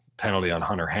dubious penalty on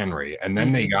Hunter Henry. And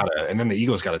then the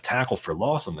Eagles got a tackle for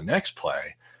loss on the next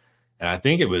play. And I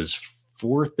think it was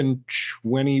 4th and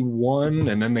 21.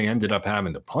 And then they ended up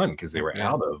having to punt because they were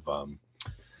out of,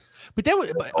 But I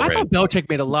thought Belichick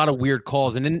made a lot of weird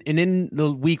calls, and in the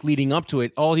week leading up to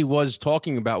it, all he was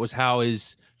talking about was how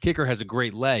his kicker has a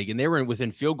great leg, and they were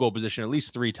within field goal position at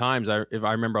least 3 times, if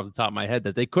I remember off the top of my head,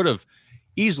 that they could have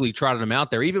easily trotted him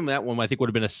out there. Even that one, I think, would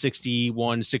have been a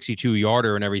 61, 62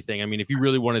 yarder and everything. I mean, if you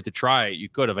really wanted to try it, you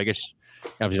could have. I guess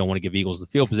obviously don't want to give Eagles the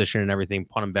field position and everything,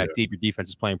 punt them back deep. Your defense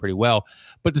is playing pretty well.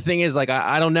 But the thing is, like,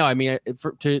 I don't know. I mean,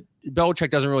 Belichick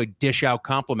doesn't really dish out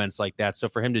compliments like that. So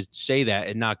for him to say that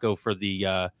and not go for the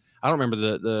I don't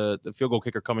remember the field goal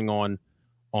kicker coming on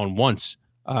once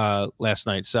last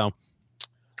night. So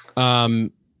let's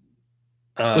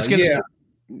get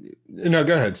no,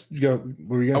 go ahead. Go. What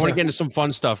were you I want to get into some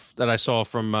fun stuff that I saw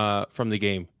from the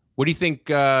game. What do you think?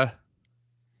 What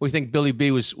do you think Billy B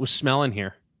was smelling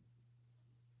here?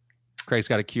 Craig's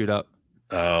got it queued up.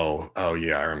 Oh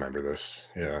yeah, I remember this.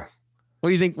 Yeah. What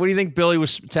do you think? What do you think? Billy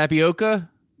was tapioca,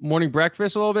 morning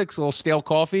breakfast, a little bit, a little stale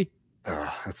coffee.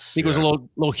 I think it was a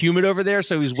little humid over there,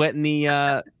 so he was wetting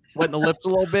the lips a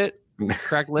little bit,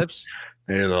 cracked lips.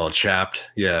 Maybe a little chapped.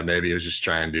 Yeah, maybe he was just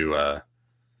trying to,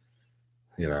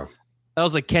 That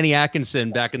was like Kenny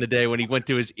Atkinson back in the day when he went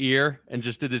to his ear and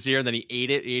just did his ear and then he ate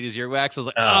his earwax. I was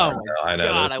like, oh my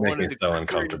God, I wanted to so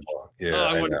uncomfortable. Yeah,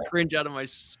 I wanted to cringe out of my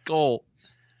skull.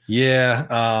 Yeah,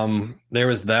 there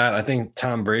was that. I think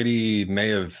Tom Brady may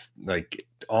have like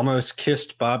almost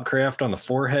kissed Bob Kraft on the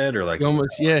forehead or like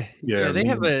almost. Yeah. They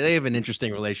have an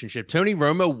interesting relationship. Tony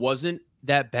Romo wasn't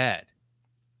that bad.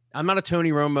 I'm not a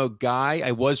Tony Romo guy.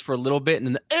 I was for a little bit, and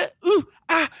then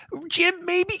Jim,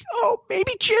 maybe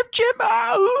Jim.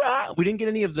 We didn't get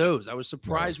any of those. I was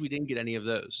surprised we didn't get any of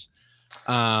those. He's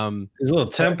a little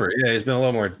tempered. Yeah, he's been a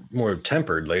little more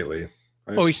tempered lately.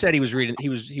 Right? Well, he said he was reading. He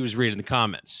was reading the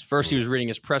comments. First, he was reading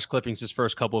his press clippings his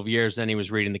first couple of years. Then he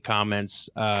was reading the comments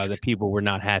that people were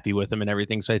not happy with him and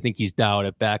everything. So I think he's dialed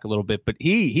it back a little bit. But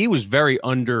he was very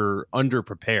under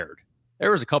prepared.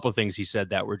 There was a couple of things he said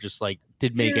that were just like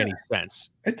didn't make any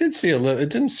sense. I did see it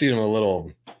didn't seem a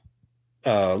little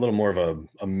more of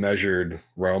a measured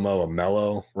Romo, a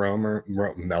mellow Romer.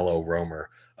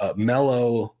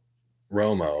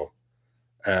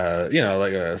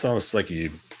 Like it's almost like he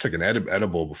took an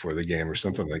edible before the game or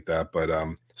something like that. But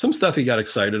some stuff he got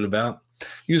excited about.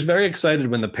 He was very excited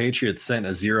when the Patriots sent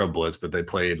a zero blitz, but they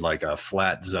played like a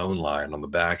flat zone line on the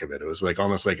back of it. It was like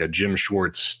almost like a Jim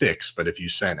Schwartz sticks, but if you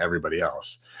sent everybody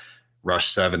else, rush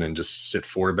 7 and just sit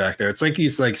 4 back there. It's like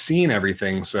he's like seeing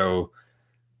everything, so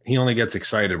he only gets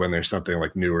excited when there's something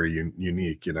like new or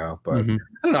unique, But I don't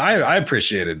know. I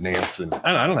appreciated Nance, and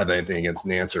I don't have anything against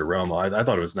Nance or Romo. I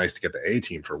thought it was nice to get the A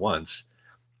team for once.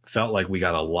 Felt like we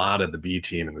got a lot of the B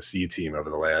team and the C team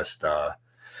over the last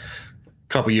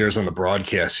couple years on the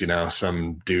broadcast,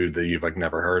 some dude that you've like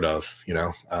never heard of,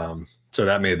 so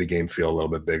that made the game feel a little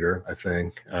bit bigger, I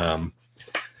think.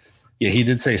 He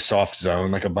did say soft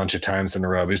zone like a bunch of times in a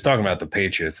row. He was talking about the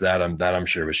Patriots. That I'm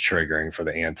sure was triggering for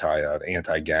the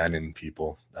anti Gannon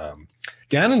people.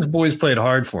 Gannon's boys played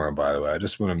hard for him, by the way.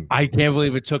 I can't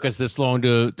believe it took us this long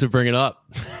to bring it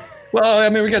up. Well, I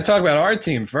mean, we got to talk about our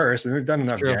team first, and we've done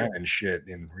enough Gannon shit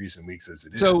in recent weeks as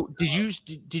it is. So,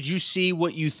 did you see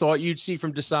what you thought you'd see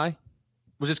from Desai?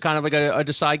 Was this kind of like a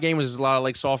Desai game? Was this a lot of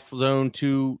like soft zone,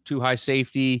 too high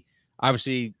safety?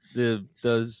 Obviously, the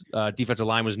defensive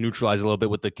line was neutralized a little bit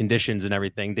with the conditions and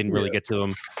everything. Didn't really get to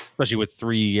them, especially with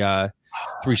three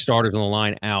starters on the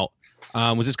line out.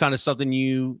 Was this kind of something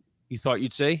you thought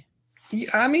you'd see?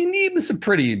 Yeah, I mean, it was a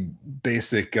pretty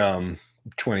basic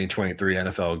 2023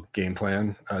 NFL game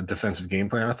plan, defensive game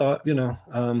plan. I thought,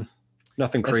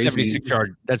 nothing crazy.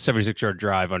 That 76-yard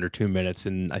drive under 2 minutes,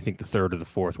 and I think the third or the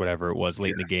fourth, whatever it was,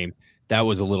 late in the game. That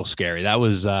was a little scary. That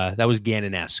was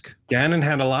Gannon-esque. Gannon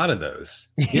had a lot of those.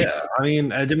 Yeah, I mean,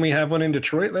 didn't we have one in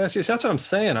Detroit last year? So that's what I'm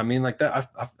saying. I mean, like that.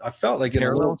 I felt like in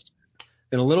a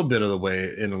little bit of the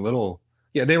way,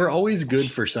 they were always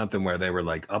good for something where they were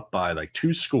like up by like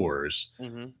 2 scores.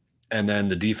 Mm-hmm. And then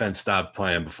the defense stopped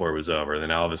playing before it was over. And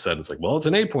then all of a sudden it's like, well, it's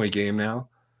an 8-point game now,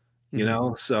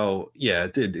 So yeah,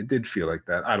 it did feel like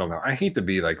that. I don't know. I hate to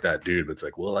be like that dude, but it's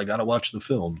like, well, I got to watch the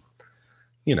film,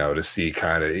 to see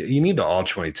kind of, you need the all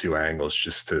 22 angles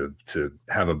just to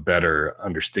have a better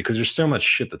understanding. Cause there's so much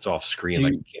shit that's off screen.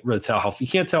 Like you can't really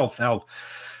tell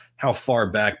how far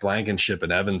back Blankenship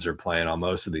and Evans are playing on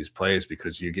most of these plays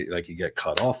because you get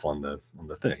cut off on the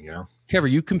thing, Kev, are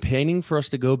you campaigning for us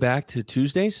to go back to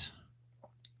Tuesdays?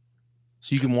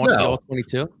 So you can watch the all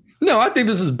 22? No, I think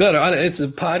this is better. It's a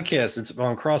podcast. It's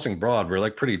on Crossing Broad. We're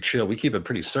like pretty chill. We keep it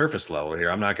pretty surface level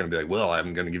here. I'm not going to be like, well,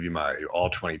 I'm going to give you my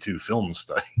all 22 film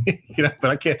study,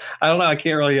 but I don't know. I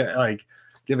can't really like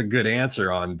give a good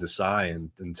answer on Desai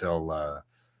until,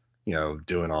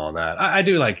 doing all that. I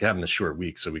do like having the short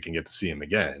week so we can get to see him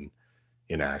again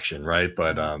in action. Right.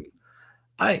 But,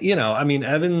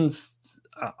 Evans,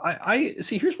 I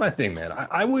see, here's my thing, man.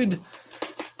 I would,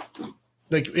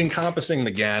 like encompassing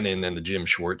the Gannon and the Jim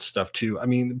Schwartz stuff too. I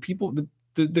mean,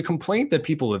 the complaint that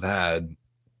people have had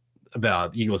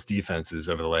about Eagles defenses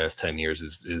over the last 10 years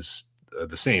is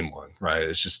the same one, right?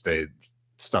 It's just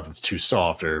stuff that's too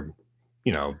soft, or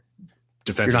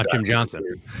defensive. You're not Jim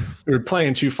Johnson. We're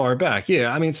playing too far back.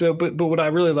 Yeah, I mean, so but what I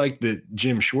really liked that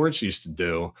Jim Schwartz used to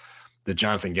do, that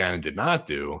Jonathan Gannon did not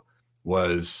do,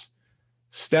 was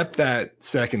step that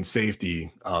second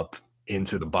safety up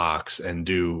into the box and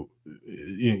do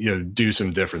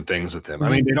some different things with him. I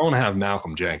mean, they don't have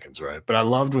Malcolm Jenkins, right? But I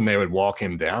loved when they would walk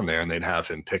him down there and they'd have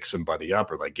him pick somebody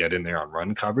up or like get in there on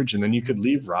run coverage, and then you could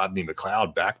leave Rodney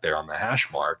McLeod back there on the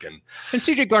hash mark. And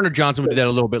CJ Gardner-Johnson would do that a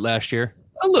little bit last year.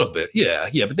 A little bit, yeah,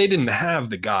 but they didn't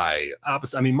have the guy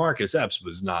opposite. I mean, Marcus Epps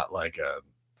was not like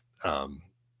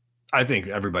I think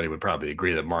everybody would probably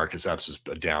agree that Marcus Epps was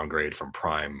a downgrade from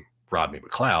prime Rodney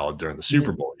McLeod during the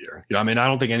Super Bowl year. I mean, I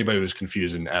don't think anybody was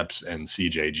confusing Epps and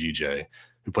GJ,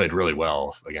 who played really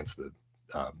well against the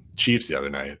Chiefs the other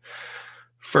night,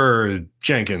 for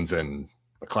Jenkins and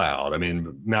McLeod. I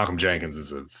mean, Malcolm Jenkins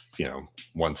is a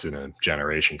once in a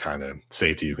generation kind of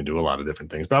safety who can do a lot of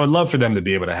different things. But I would love for them to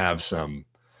be able to have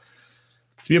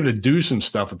to be able to do some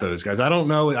stuff with those guys. I don't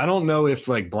know if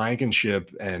like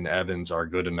Blankenship and Evans are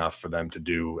good enough for them to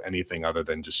do anything other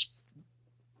than just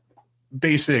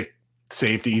basic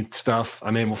safety stuff.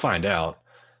 I mean, we'll find out.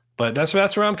 But that's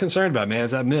where I'm concerned about, man,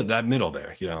 is that middle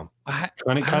there,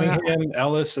 Cunningham,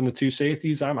 Ellis, and the two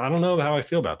safeties. I don't know how I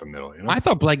feel about the middle. I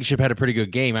thought Blankenship had a pretty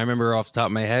good game. I remember off the top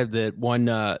of my head that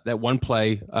one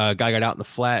play, guy got out in the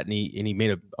flat and he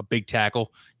made a big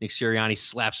tackle. Nick Sirianni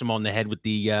slaps him on the head with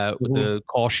the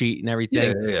call sheet and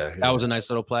everything. Yeah. That was a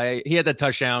nice little play. He had that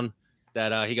touchdown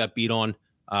that he got beat on.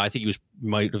 I think he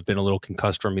might have been a little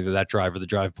concussed from either that drive or the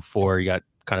drive before. He got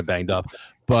kind of banged up,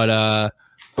 but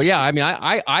yeah, I mean,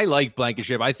 I like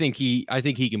Blankenship. I think he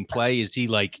can play. Is he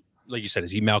like you said?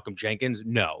 Is he Malcolm Jenkins?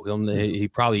 No, he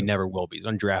probably never will be. He's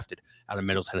undrafted out of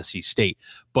Middle Tennessee State.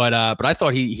 But I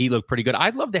thought he looked pretty good.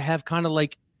 I'd love to have kind of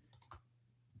like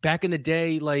back in the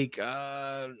day, like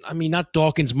I mean, not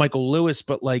Dawkins, Michael Lewis,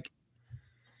 but like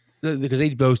because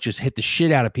they both just hit the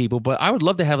shit out of people. But I would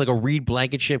love to have like a Reed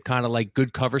Blankenship kind of like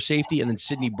good cover safety, and then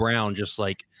Sidney Brown just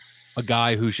like a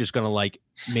guy who's just going to like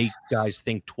make guys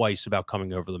think twice about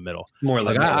coming over the middle. More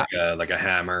like a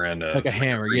hammer and a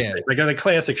hammer, yeah. Safety. Like a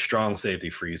classic strong safety,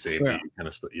 free safety kind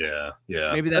of split. Yeah.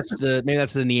 Maybe that's the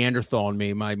Neanderthal in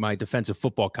me, my defensive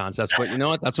football concepts. But you know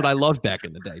what? That's what I loved back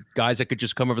in the day. Guys that could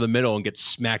just come over the middle and get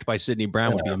smacked by Sidney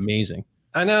Brown would be amazing.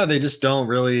 I know, they just don't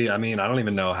really. I mean, I don't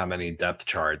even know how many depth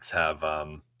charts have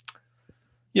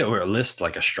where list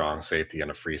like a strong safety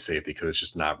and a free safety, because it's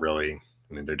just not really.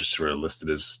 I mean, they're just sort of listed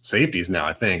as safeties now.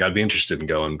 I think I'd be interested in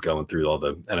going through all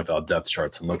the NFL depth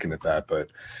charts and looking at that. But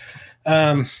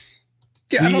I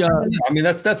mean,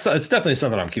 that's it's definitely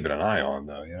something I'm keeping an eye on,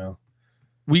 though.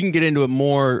 We can get into it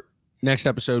more next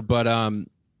episode, but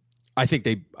I think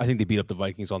they beat up the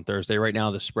Vikings on Thursday. Right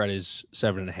now, the spread is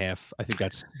 7.5. I think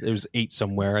it was 8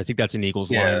 somewhere. I think that's an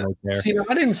Eagles line right there. See,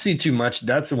 I didn't see too much.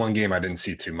 That's the one game I didn't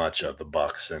see too much of, the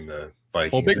Bucks and the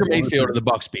Vikings. Well, Baker Mayfield or the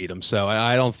Bucks beat them, so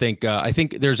I don't think. I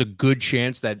think there's a good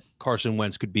chance that Carson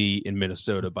Wentz could be in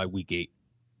Minnesota by week 8.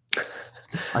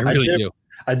 I really do.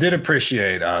 I did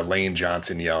appreciate Lane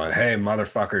Johnson yelling, "Hey,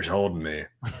 motherfuckers, holding me!"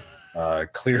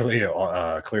 Clearly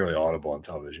audible on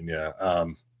television. Yeah.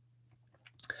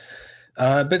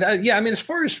 But I mean, as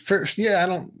far as first,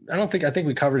 I think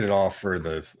we covered it all for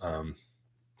the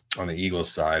on the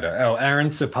Eagles side. Aaron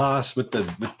Sipas with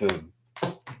the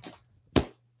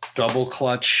double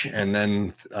clutch and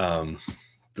then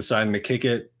deciding to kick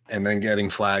it and then getting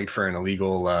flagged for an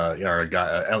illegal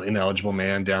ineligible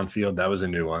man downfield. That was a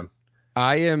new one.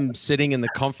 I am sitting in the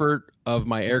comfort of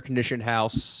my air-conditioned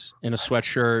house in a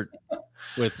sweatshirt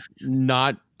with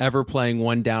not ever playing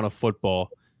one down of football.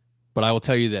 But I will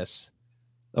tell you this.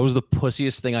 That was the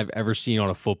pussiest thing I've ever seen on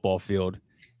a football field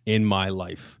in my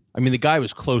life. I mean, the guy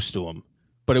was close to him,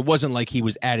 but it wasn't like he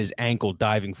was at his ankle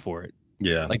diving for it.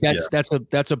 Yeah. Like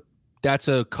that's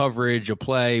a coverage, a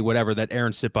play, whatever that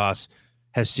Aaron Sipas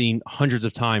has seen hundreds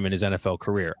of times in his NFL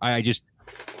career.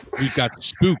 He got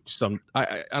spooked.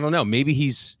 I don't know. Maybe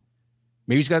he's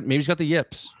got the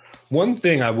yips. One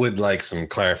thing I would like some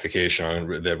clarification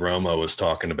on that Romo was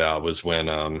talking about was when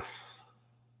it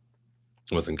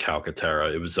wasn't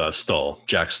Calcaterra. It was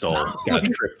Jack Stoll got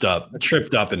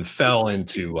tripped up and fell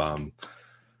into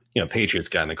Patriots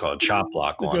guy, and they call it chop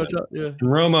block on it. Yeah. And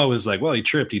Romo was like, well, he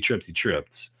tripped,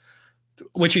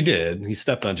 which he did. He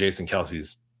stepped on Jason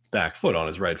Kelsey's back foot on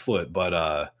his right foot,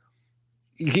 but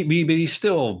he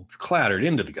still clattered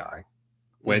into the guy.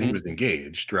 when he was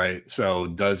engaged, right? So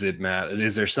does it matter?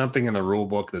 Is there something in the rule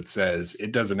book that says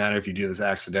it doesn't matter if you do this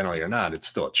accidentally or not? It's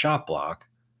still a chop block,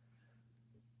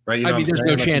 right? You know, I mean, there's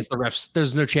no chance the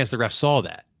ref saw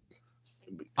that.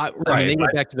 I mean, they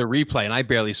went back to the replay, and I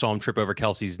barely saw him trip over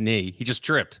Kelsey's knee. He just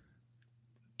tripped.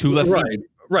 Two left feet.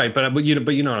 Right, but you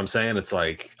know what I'm saying? It's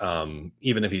like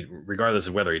even if regardless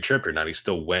of whether he tripped or not, he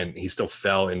still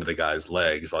fell into the guy's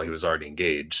legs while he was already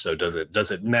engaged. So does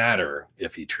it matter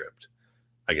if he tripped?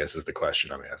 I guess is the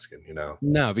question I'm asking. You know,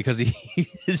 no, because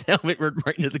his helmet went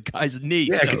right into the guy's knee.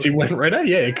 Yeah, because he went right out.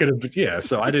 Yeah, it could have. Yeah,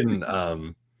 so I didn't.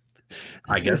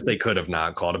 I guess they could have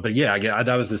not called it, but yeah,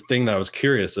 that was this thing that I was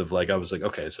curious of. Like, I was like,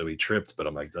 okay, so he tripped, but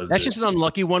I'm like, that's just an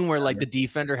unlucky one where like the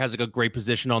defender has like a great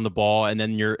position on the ball, and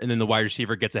then the wide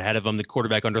receiver gets ahead of him, the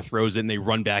quarterback underthrows it, and they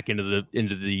run back into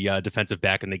the defensive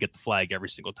back, and they get the flag every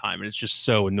single time, and it's just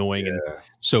so annoying and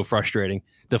so frustrating.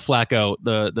 The Flacco-esque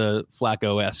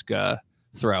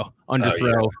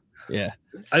underthrow. Yeah.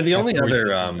 The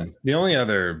only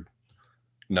other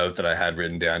note that I had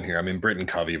written down here, I mean, Britton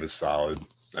Covey was solid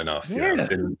enough. Yeah.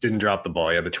 Didn't drop the ball.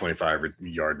 He had the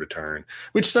 25-yard return,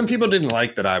 which some people didn't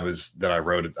like that I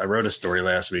wrote it. I wrote a story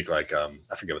last week, like I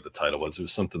forget what the title was. It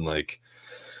was something like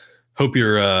hope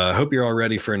you're all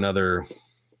ready for another,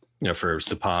 for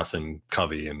Siposs and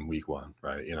Covey in week 1,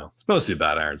 right? It's mostly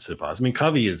about Aaron Siposs. I mean,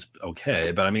 Covey is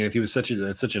okay, but I mean, if he was such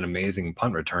an amazing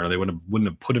punt returner, they wouldn't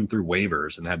have put him through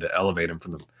waivers and had to elevate him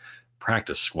from the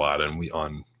practice squad week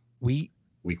 1. We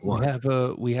have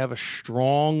a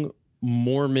strong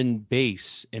Mormon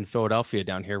base in Philadelphia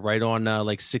down here, right on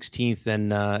like 16th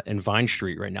and Vine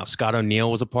Street right now. Scott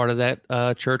O'Neill was a part of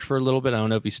that church for a little bit. I don't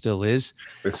know if he still is.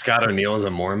 But Scott O'Neill is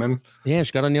a Mormon? Yeah,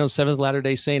 Scott O'Neill's Seventh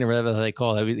Latter-day Saint, or whatever they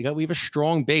call it. We have a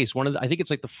strong base. I think it's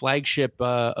like the flagship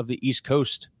of the East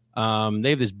Coast. They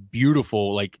have this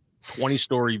beautiful like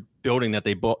 20-story building that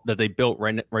they built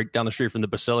right down the street from the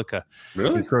Basilica.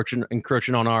 Really?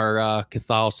 Encroaching on our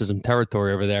Catholicism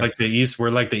territory over there. We're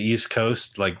like the East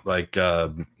Coast, like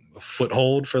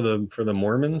foothold for the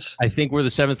Mormons. I think we're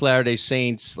the Seventh Latter-day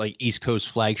Saints, like East Coast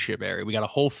flagship area. We got a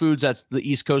Whole Foods that's the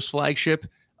East Coast flagship,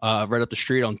 right up the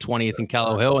street on 20th and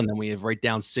Callow Hill, and then we have right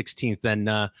down 16th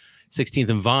and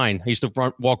Vine. I used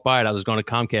to walk by it. I was going to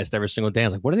Comcast every single day. I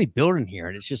was like, "What are they building here?"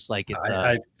 And it's just like it's.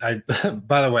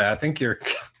 By the way, I think you're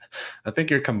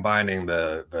combining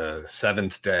the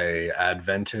Seventh Day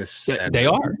Adventists and they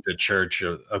are the Church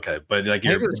of but like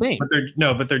they're the same.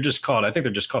 But they're just called. I think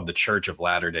they're just called the Church of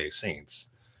Latter-day Saints.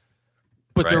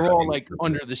 But right? They're all like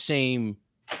under the same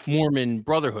Mormon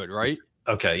Brotherhood, right?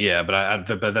 Okay, yeah, but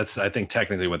that's I think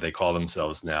technically what they call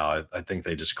themselves now. I think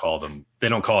they just call them. They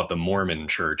don't call it the Mormon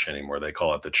Church anymore. They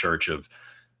call it the Church of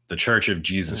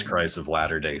Jesus Christ of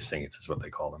Latter-day Saints is what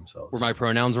they call themselves. Were my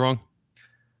pronouns wrong?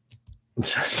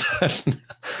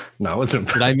 No, it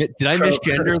wasn't. Did I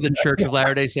misgender the Church of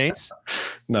Latter-day Saints?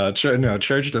 No,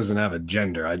 church doesn't have a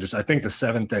gender. I think the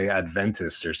Seventh-day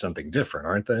Adventists are something different,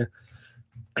 aren't they?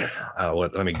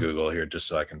 Let me Google here just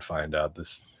so I can find out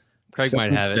this. Craig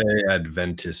might have it.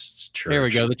 Adventist Church. There we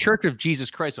go. The Church of Jesus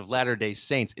Christ of Latter-day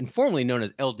Saints, informally known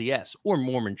as LDS or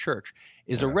Mormon Church,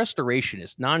 is a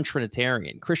restorationist,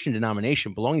 non-Trinitarian Christian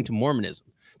denomination belonging to Mormonism.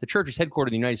 The church is headquartered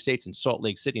in the United States in Salt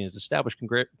Lake City and has established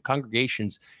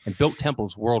congregations and built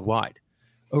temples worldwide.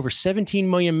 Over 17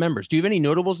 million members. Do you have any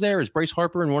notables there? Is Bryce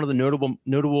Harper and one of the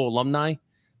notable alumni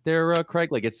there,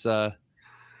 Craig? Like it's Scott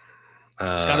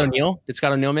O'Neill. Did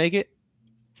Scott O'Neill make it?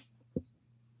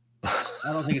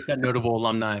 I don't think it's got notable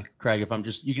alumni, Craig. You can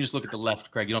just look at the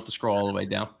left, Craig. You don't have to scroll all the way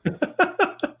down.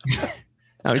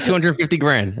 No,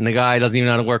 $250,000, and the guy doesn't even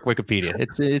know how to work Wikipedia.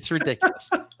 It's ridiculous.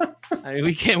 I mean,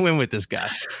 we can't win with this guy.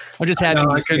 I'm just happy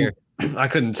he's here. I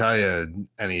couldn't tell you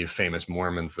any famous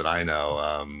Mormons that I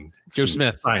know. Joe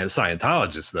Smith,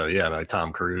 Scientologists though, yeah, like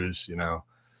Tom Cruise.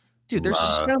 Dude, there's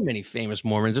so many famous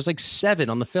Mormons. There's like 7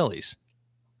 on the Phillies.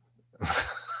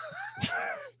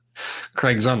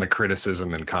 Craig's on the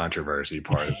criticism and controversy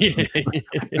part.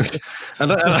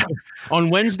 On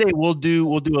Wednesday, we'll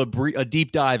do a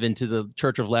deep dive into the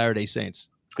Church of Latter-day Saints.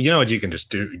 You know what you can just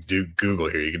do Google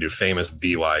here. You can do famous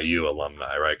BYU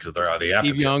alumni, right? Because they have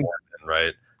Steve to be Young, Mormon,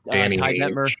 right? Danny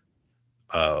Netmer,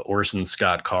 Orson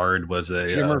Scott Card was a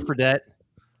Jimmer Fredette.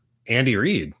 Andy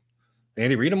Reid.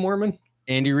 Andy Reid a Mormon?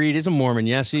 Andy Reid is a Mormon.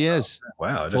 Yes, he is.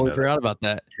 Wow, I totally forgot about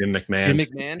that. Jim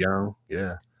McMahon. Young,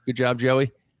 yeah. Good job,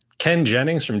 Joey. Ken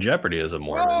Jennings from Jeopardy is a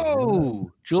Mormon.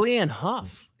 Oh, Julianne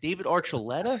Hough, David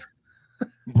Archuleta,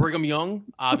 Brigham Young,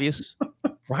 obvious.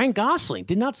 Ryan Gosling,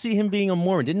 did not see him being a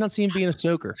Mormon. Did not see him being a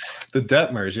Soaker. The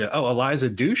Detmers, yeah. Oh, Eliza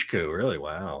Dushku, really?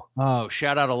 Wow. Oh,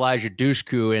 shout out Elijah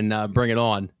Dushku and Bring It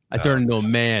On. I turned into a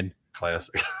man.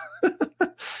 Classic.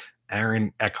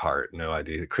 Aaron Eckhart, no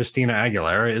idea. Christina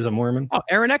Aguilera is a Mormon. Oh,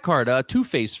 Aaron Eckhart,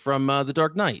 Two-Face from The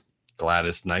Dark Knight.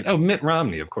 Gladys Knight. Oh, Mitt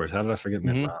Romney, of course. How did I forget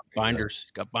Mitt Romney? Binders.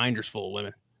 He's got binders full of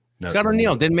women. No, Scott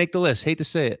O'Neill didn't make the list. Hate to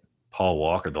say it. Paul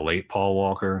Walker, the late Paul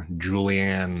Walker.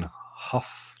 Julianne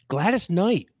Hough. Gladys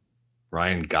Knight.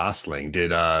 Ryan Gosling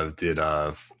did oh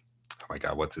my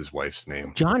God, what's his wife's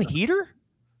name? John Heater?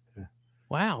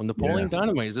 Wow, Napoleon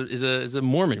Dynamite is a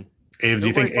Mormon. Do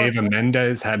you think Ava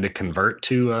Mendez had to convert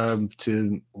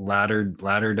to latterness?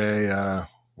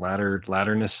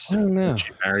 I don't know.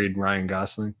 She married Ryan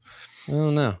Gosling. I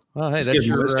don't know. Oh, hey,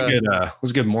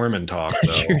 was good Mormon talk.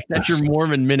 That's your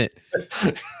Mormon minute.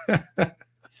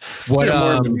 What?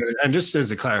 And just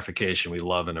as a clarification, we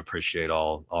love and appreciate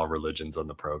all religions on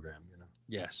the program.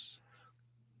 Yes.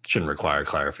 Shouldn't require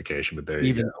clarification, but there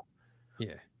you go.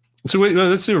 Yeah. So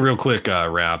let's do a real quick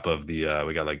wrap of the.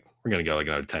 We're gonna go like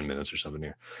another 10 minutes or something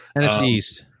here. NFC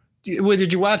East.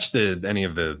 Did you watch any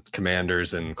of the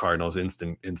Commanders and Cardinals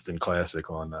instant classic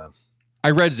on?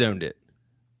 I red zoned it.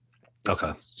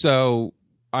 Okay. So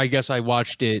I guess I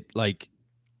watched it like.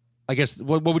 I guess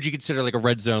what would you consider like a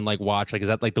red zone like watch? Like is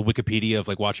that like the Wikipedia of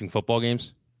like watching football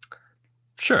games?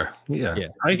 Sure. Yeah.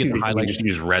 I think you just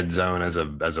use red zone as a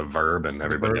verb, and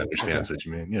everybody understands what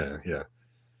you mean. Yeah.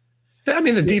 I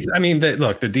mean the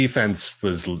defense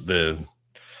was the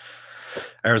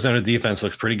Arizona defense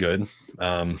looks pretty good.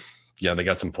 They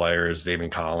got some players.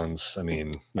 David Collins. I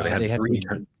mean, they had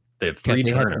three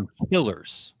turnovers.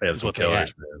 Killers. They have some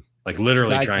killers, man. Like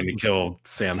literally trying to kill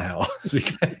Sam Howell as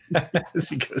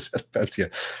he goes at bets. Yeah,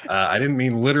 I didn't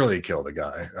mean literally kill the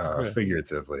guy,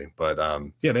 figuratively, but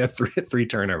they had three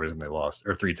turnovers and they lost,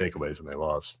 or 3 takeaways and they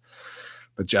lost.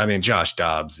 But I mean, Josh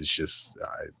Dobbs is just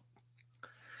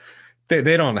they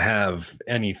don't have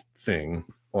anything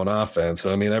on offense.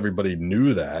 I mean, everybody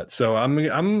knew that. So I'm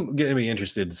going to be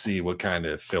interested to see what kind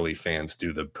of Philly fans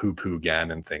do the poo-poo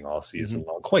Gannon thing all season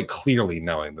long, quite clearly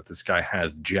knowing that this guy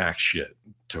has jack shit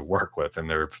to work with, and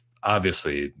they're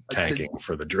obviously tanking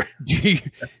for the draft.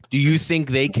 Do you think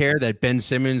they care that Ben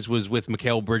Simmons was with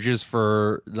Mikal Bridges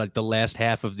for like the last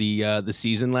half of the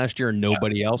season last year and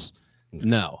nobody else?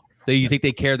 No. Do you think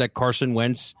they care that Carson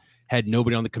Wentz had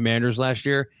nobody on the Commanders last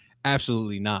year?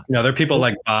 Absolutely not. No, there are people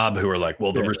like Bob who are like,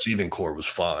 well, the receiving core was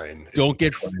fine. Don't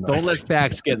let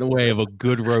facts get in the way of a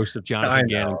good roast of Jonathan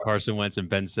Gannon, Carson Wentz, and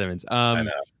Ben Simmons. I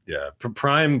know. Yeah.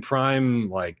 Prime,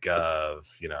 like,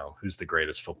 who's the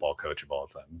greatest football coach of all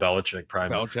time? Belichick.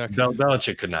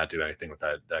 Belichick could not do anything with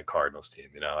that Cardinals team.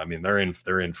 I mean, they're in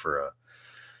for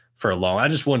a long. I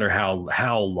just wonder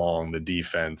how long the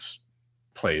defense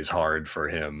plays hard for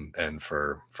him and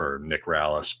for Nick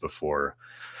Rallis before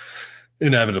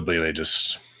inevitably they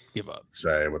just give up.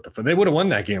 Say what they would have won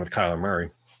that game with Kyler Murray.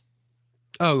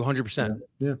 Oh, 100%.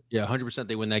 Yeah, 100%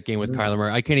 they win that game with Kyler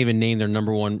Murray. I can't even name their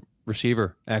number one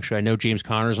receiver. Actually, I know James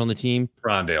Conner's on the team.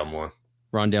 Rondale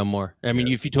Moore. I mean,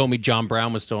 if you told me John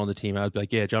Brown was still on the team, I would be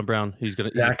like, yeah, John Brown.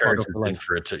 Zach Ertz is in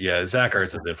for Zach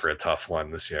Ertz is in for a tough one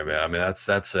this year, man. I mean,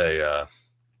 that's a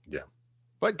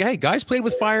But hey, guys played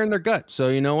with fire in their gut, so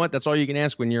you know what? That's all you can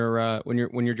ask when you're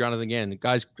Jonathan Gannon.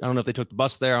 Guys, I don't know if they took the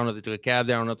bus there, I don't know if they took a cab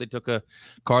there, I don't know if they took a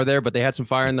car there, but they had some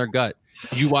fire in their gut.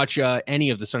 Did you watch any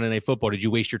of the Sunday Night Football? Did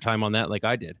you waste your time on that like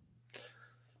I did?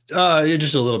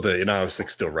 Just a little bit. I was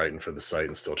still writing for the site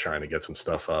and still trying to get some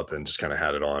stuff up, and just kind of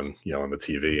had it on, on the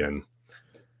TV, and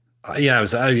it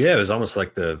was almost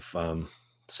like the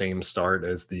same start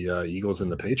as the Eagles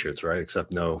and the Patriots, right? Except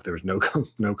there was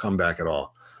no comeback at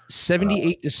all.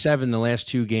 78-7 the last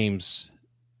 2 games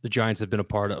the Giants have been a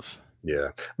part of.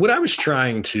 Yeah. What I was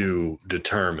trying to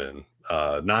determine,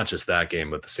 not just that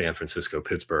game, but the San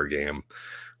Francisco-Pittsburgh game,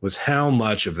 was how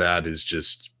much of that is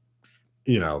just,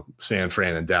 San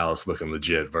Fran and Dallas looking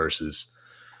legit versus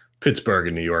Pittsburgh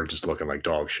and New York just looking like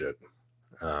dog shit.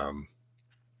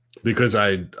 Because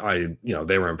they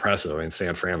were impressive. I mean,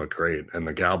 San Fran looked great and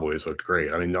the Cowboys looked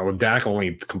great. I mean, Dak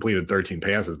only completed 13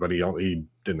 passes, but he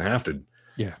didn't have to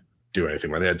do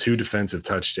anything. Where they had 2 defensive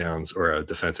touchdowns, or a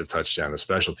defensive touchdown, a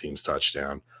special teams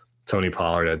touchdown. Tony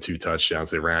Pollard had 2 touchdowns.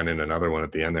 They ran in another one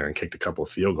at the end there and kicked a couple of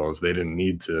field goals. They didn't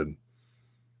need to.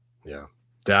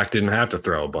 Dak didn't have to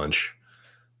throw a bunch.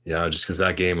 Just because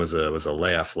that game was a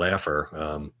laugher.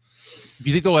 Do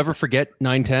you think they'll ever forget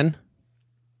 9-10?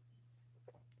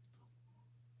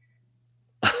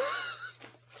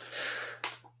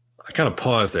 I kind of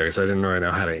paused there because I didn't really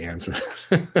know how to answer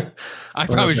that. I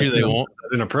promise you they won't.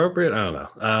 Inappropriate? I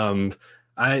don't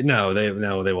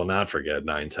know. They will not forget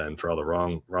 9-10 for all the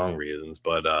wrong reasons.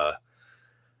 But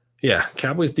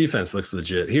Cowboys defense looks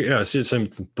legit. Here, I see some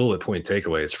bullet point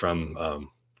takeaways from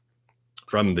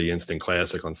from the Instant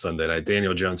Classic on Sunday night.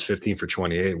 Daniel Jones, 15 for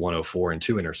 28, 104, and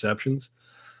 2 interceptions.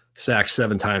 Sacked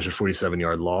 7 times for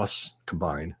 47-yard loss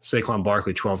combined. Saquon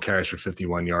Barkley, 12 carries for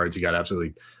 51 yards. He got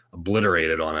absolutely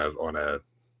obliterated on a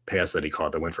pass that he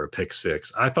caught that went for a pick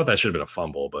 6. I thought that should have been a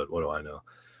fumble, but what do I know?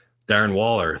 Darren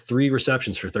Waller, 3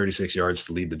 receptions for 36 yards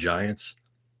to lead the Giants.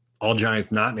 All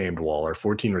Giants not named Waller,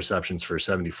 14 receptions for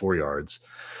 74 yards,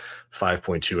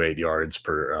 5.28 yards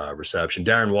per reception.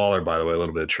 Darren Waller, by the way, a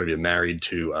little bit of trivia, married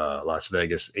to Las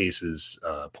Vegas Aces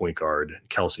point guard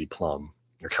Kelsey Plum,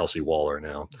 or Kelsey Waller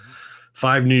now.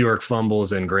 5 New York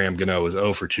fumbles, and Graham Gano was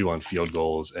 0 for 2 on field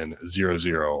goals and 0 for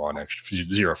 0 on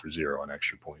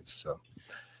extra points. So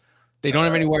they don't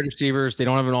have any wide receivers. They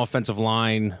don't have an offensive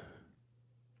line.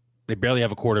 They barely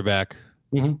have a quarterback.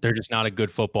 Mm-hmm. They're just not a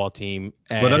good football team.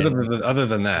 And but other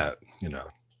than that,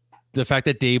 the fact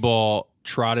that Dayball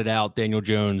trotted out Daniel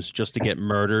Jones just to get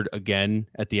murdered again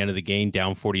at the end of the game,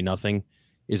 down 40-0,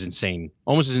 is insane.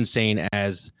 Almost as insane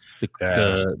as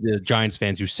the Giants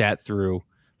fans who sat through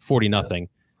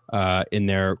 40-0 in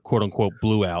their quote unquote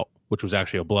blew out, which was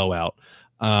actually a blowout.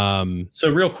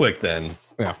 So real quick then,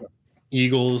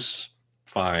 Eagles,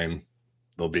 fine.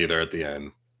 They'll be there at the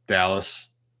end. Dallas,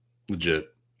 legit.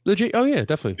 Oh yeah,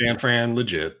 definitely. San Fran,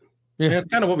 legit. Yeah, that's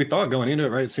kind of what we thought going into it,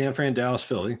 right? San Fran, Dallas,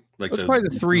 Philly. That's probably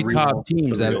the 3 top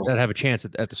teams that have a chance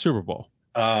at the Super Bowl.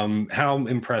 How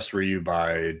impressed were you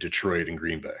by Detroit and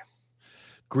Green Bay?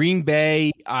 Green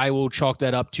Bay, I will chalk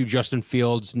that up to Justin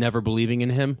Fields never believing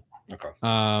in him. Okay.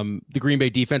 The Green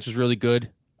Bay defense was really good.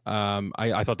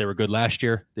 I thought they were good last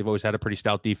year. They've always had a pretty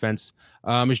stout defense.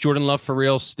 Is Jordan Love for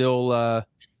real still out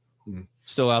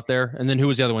there? And then who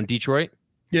was the other one? Detroit?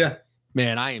 Yeah.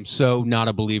 Man, I am so not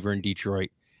a believer in Detroit.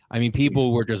 I mean,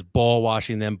 people were just ball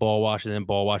washing them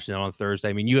on Thursday.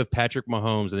 I mean, you have Patrick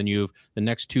Mahomes, and then you have the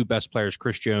next 2 best players,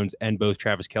 Chris Jones and both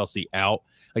Travis Kelce, out.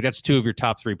 Like, that's 2 of your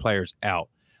top 3 players out.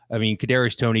 I mean,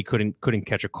 Kadarius Toney couldn't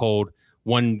catch a cold.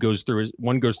 One goes through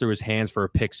his hands for a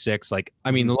pick 6. Like,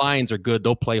 I mean, the Lions are good.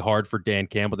 They'll play hard for Dan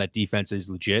Campbell. That defense is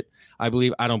legit. I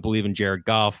don't believe in Jared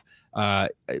Goff.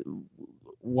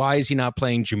 Why is he not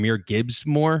playing Jahmyr Gibbs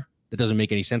more? That doesn't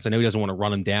make any sense. I know he doesn't want to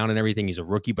run him down and everything. He's a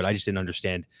rookie, but I just didn't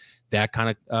understand that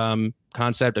kind of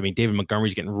concept. I mean, David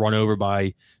Montgomery's getting run over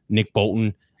by Nick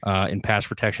Bolton in pass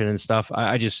protection and stuff.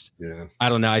 I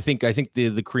don't know. I think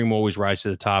the cream will always rise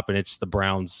to the top, and it's the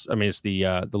Browns. I mean, it's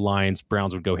the Lions.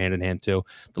 Browns would go hand in hand too.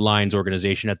 The Lions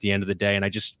organization at the end of the day, and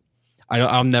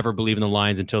I'll never believe in the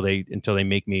Lions until they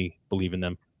make me believe in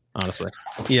them. Honestly.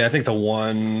 Yeah, I think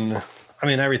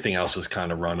everything else was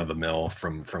kind of run of the mill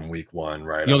from week 1,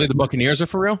 right? You don't think the Buccaneers are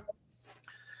for real?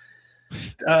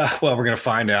 Well, we're going to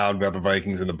find out about the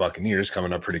Vikings and the Buccaneers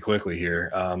coming up pretty quickly here.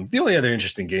 The only other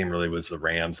interesting game really was the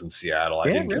Rams and Seattle. I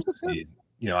didn't get to see,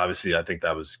 obviously I think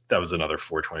that was another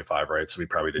 425, right? So we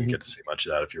probably didn't get to see much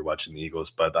of that if you're watching the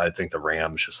Eagles, but I think the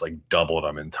Rams just like doubled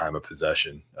them in time of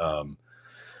possession.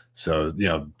 So,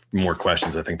 more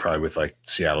questions, I think, probably with like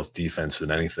Seattle's defense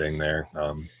than anything there,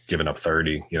 giving up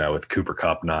 30, with Cooper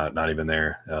Kupp not even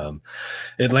there.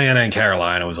 Atlanta and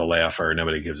Carolina was a laugher.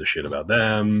 Nobody gives a shit about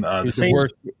them.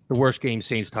 The worst game,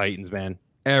 Saints Titans, man.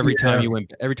 Every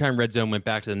time Red Zone went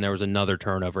back to them, there was another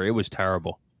turnover. It was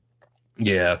terrible.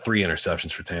 Yeah, 3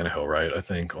 interceptions for Tannehill, right? I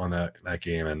think on that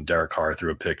game, and Derek Carr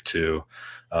threw a pick too.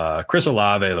 Chris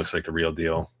Olave looks like the real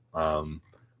deal.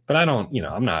 But I don't,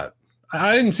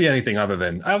 I didn't see anything other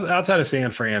than outside of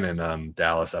San Fran and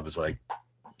Dallas. I was like,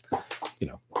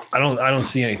 I don't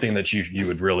see anything that you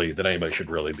would really, that anybody should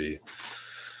really be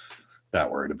that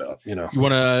worried about. You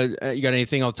got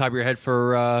anything off the top of your head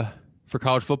for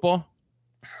college football?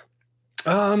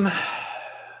 Coach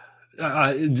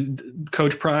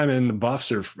Prime and the Buffs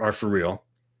are for real.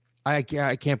 I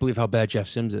can't believe how bad Jeff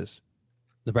Sims is,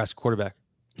 Nebraska quarterback.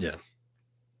 Yeah.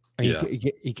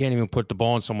 He can't even put the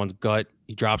ball in someone's gut.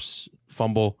 He drops,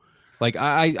 fumble. Like,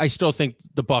 I still think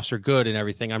the Buffs are good and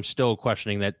everything. I'm still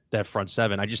questioning that front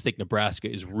 7. I just think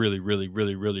Nebraska is really, really,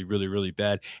 really, really, really, really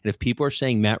bad. And if people are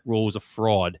saying Matt Rule is a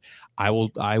fraud, I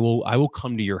will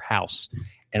come to your house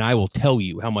and I will tell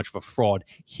you how much of a fraud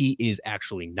he is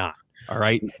actually not. All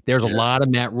right. There's a lot of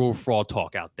Matt Rule fraud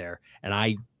talk out there, and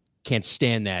I can't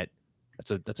stand that.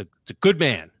 It's a good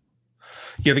man.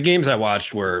 Yeah, the games I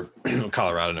watched were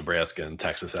Colorado, Nebraska, and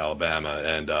Texas, Alabama,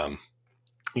 and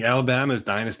Alabama's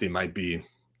dynasty might be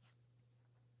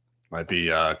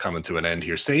coming to an end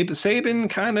here. Saban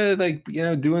kind of like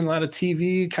doing a lot of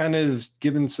TV, kind of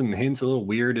giving some hints, a little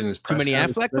weird in his press. Too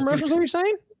many Affleck commercials? Are you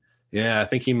saying? Yeah, I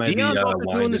think he might be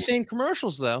doing the same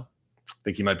commercials though. I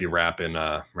think he might be wrapping it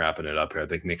up here. I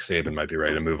think Nick Saban might be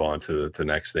ready to move on to the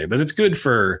next day, but it's good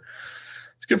for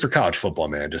it's good for college football,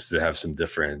 man, just to have some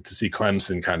different, to see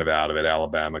Clemson kind of out of it,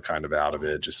 Alabama kind of out of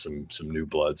it, just some new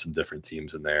blood, some different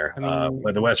teams in there.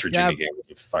 But the West Virginia game was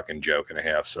a fucking joke and a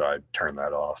half, so I turned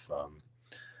that off.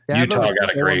 Utah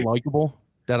got a great unlikable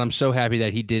that I'm so happy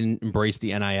that he didn't embrace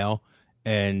the NIL,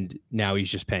 and now he's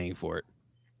just paying for it.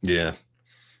 Yeah.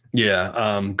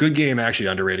 Good game, actually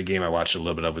underrated game I watched a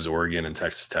little bit of was Oregon and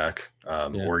Texas Tech.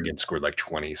 Oregon scored like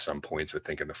 20 some points, I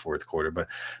think, in the fourth quarter, but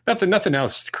nothing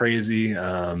else crazy.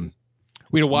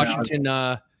 We had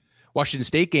a Washington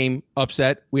State game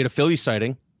upset. We had a Phillies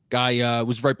sighting. Guy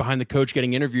was right behind the coach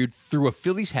getting interviewed, threw a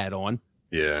Phillies hat on.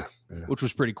 Yeah. Which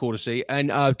was pretty cool to see. And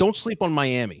don't sleep on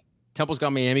Miami. Temple's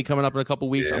got Miami coming up in a couple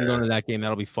weeks. Yeah. I'm going to that game.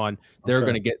 That'll be fun. They're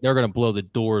gonna blow the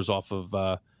doors off of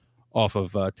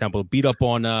Temple. Beat up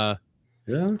on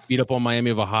Miami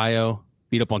of Ohio.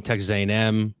 Beat up on Texas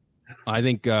A&M. I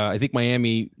think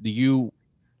Miami, the U,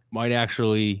 might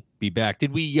actually be back.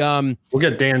 Did we? We'll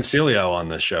get Dan Cilio on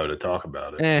the show to talk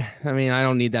about it. I mean, I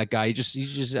don't need that guy. He just. Do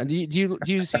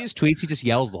you see his tweets? He just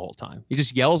yells the whole time. He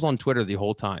just yells on Twitter the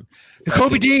whole time.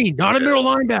 Kobe Dean, not a middle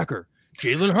linebacker.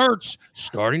 Jalen Hurts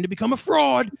starting to become a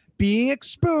fraud, being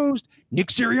exposed. Nick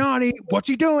Sirianni, what's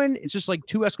he doing? It's just like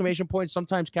 2 exclamation points,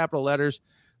 sometimes capital letters.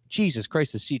 Jesus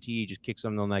Christ, the CTE just kicks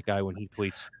something on that guy when he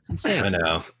tweets. It's insane. I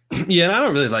know. Yeah, and I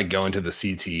don't really like going to the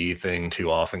CTE thing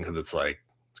too often because it's like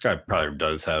this guy probably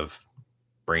does have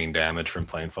brain damage from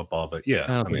playing football. But yeah,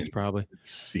 I mean,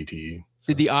 it's CTE.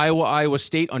 Did the Iowa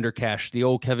State undercash the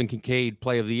old Kevin Kincaid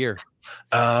play of the year?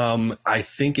 I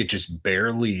think it just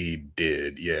barely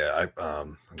did. Yeah.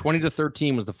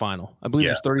 20-13 was the final. I believe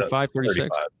it was 35-36.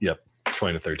 Yep.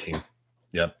 20-13.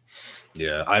 Yep.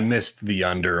 Yeah. I missed the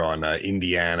under on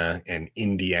Indiana and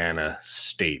Indiana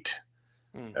State.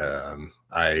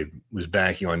 I was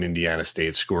banking on Indiana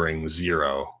State scoring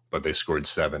 0, but they scored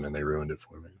 7 and they ruined it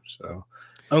for me. So,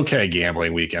 okay,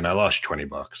 gambling weekend. I lost $20.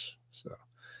 So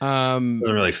wasn't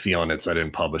really feeling it, so I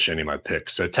didn't publish any of my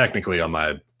picks. So technically on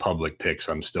my public picks,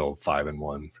 I'm still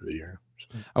 5-1 for the year.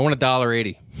 I won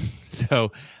 $1.80.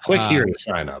 So click here to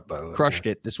sign up. Crushed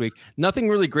it this week. Nothing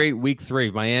really great week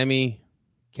 3. Miami,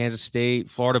 Kansas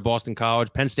State, Florida, Boston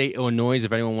College, Penn State, Illinois.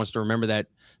 If anyone wants to remember that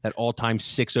all-time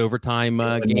 6 overtime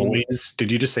game.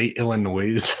 Did you just say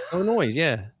Illinois? Illinois,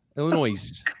 yeah.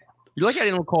 Illinois. You're like I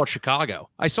didn't call it Chicago.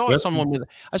 I saw someone with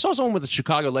a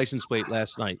Chicago license plate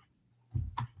last night.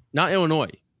 Not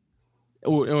Illinois.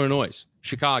 Illinois.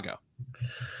 Chicago.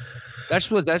 That's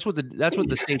what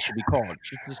the state should be called.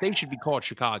 The state should be called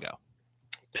Chicago.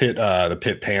 The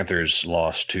Pitt Panthers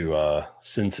lost to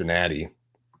Cincinnati.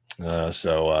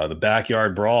 So the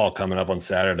backyard brawl coming up on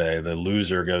Saturday. The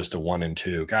loser goes to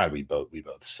 1-2. God, we both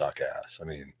suck ass. I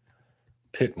mean,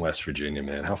 Pitt and West Virginia,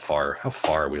 man, how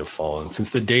far we have fallen since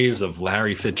the days of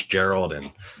Larry Fitzgerald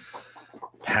and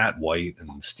Pat White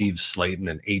and Steve Slayton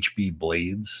and H.B.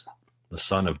 Blades, the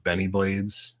son of Benny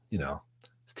Blades. You know,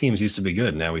 his teams used to be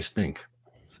good. Now we stink.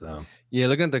 So yeah,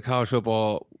 looking at the college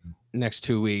football next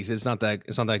 2 weeks, it's not that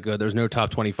good. There's no top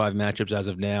 25 matchups as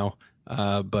of now.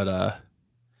 But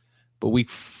week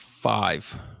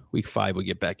 5 we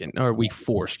get back in, or week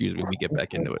 4, excuse me, we get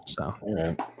back into it. So all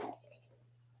right.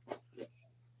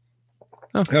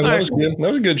 Oh, that was good. That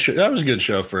was a good show. That was a good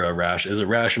show for a rash. Is it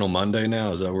Rational Monday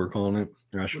now? Is that what we're calling it?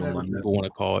 Rational Monday. People want to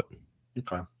call it.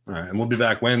 Okay. All right. And we'll be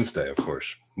back Wednesday, of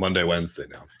course. Wednesday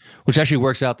now. Which actually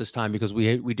works out this time because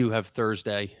we do have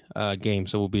Thursday game,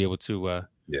 so we'll be able to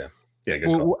Good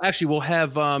call. We'll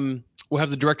have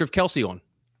the director of Kelsey on.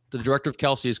 The director of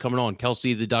Kelsey is coming on.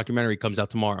 Kelsey, the documentary comes out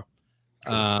tomorrow.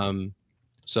 Cool.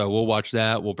 So we'll watch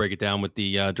that. We'll break it down with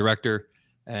the director.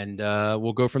 And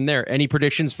we'll go from there. Any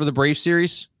predictions for the Braves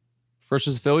series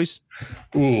versus the Phillies?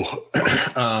 Ooh,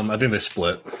 I think they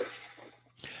split.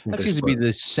 That seems to be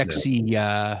the sexy,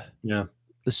 the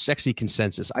sexy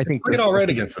consensus. I think played all right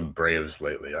against the Braves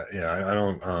lately. I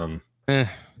don't. No,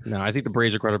 I think the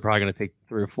Braves are probably going to take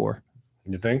 3 or 4.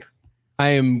 You think? I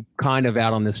am kind of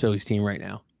out on this Phillies team right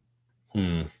now.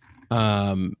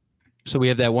 So we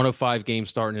have that 105 game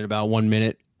starting in about 1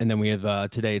 minute. And then we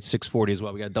have today at 6:40 as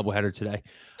well. We got a doubleheader today.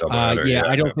 I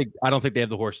don't think they have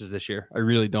the horses this year. I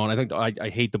really don't. I think I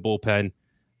hate the bullpen.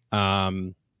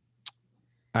 The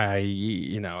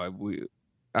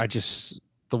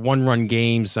 1-run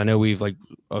games. I know we've like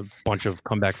a bunch of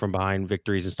comeback from behind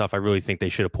victories and stuff. I really think they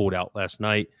should have pulled out last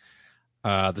night.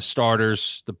 The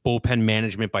starters, the bullpen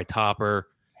management by Topper,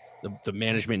 the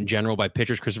management in general by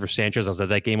pitchers. Christopher Sanchez. I was at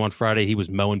that game on Friday. He was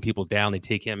mowing people down. They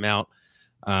take him out.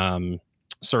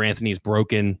 Sir Anthony's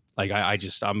broken. Like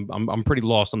I'm pretty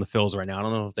lost on the Phils right now. I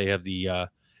don't know if they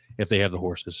have the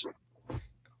horses.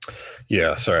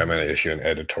 Yeah, sorry, I'm going to issue an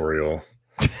editorial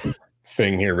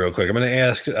thing here real quick. I'm going to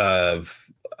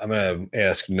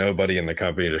ask nobody in the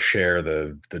company to share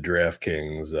the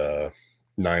DraftKings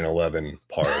 9/11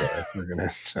 parlay. We're going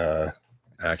to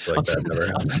act like that never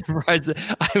happened.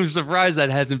 I'm surprised that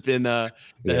hasn't been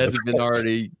hasn't been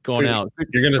already gone out.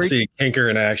 You're going to see Kinker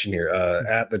in action here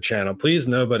at the channel. Please,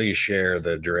 nobody share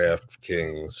the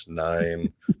DraftKings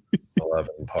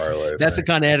 9/11 parlay. That's the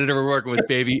kind of editor we're working with,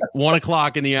 baby. 1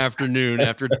 o'clock in the afternoon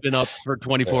after it's been up for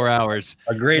 24 hours.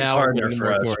 A great partner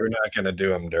for us. We're not going to do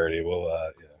them dirty. We'll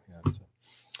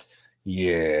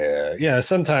yeah.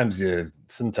 Sometimes you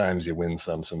win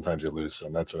some, sometimes you lose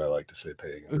some. That's what I like to say,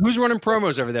 Pagan. Who's running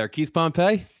promos over there? Keith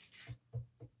Pompey?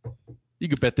 You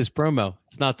could bet this promo.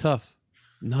 It's not tough.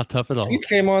 Not tough at all. Keith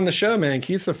came on the show, man.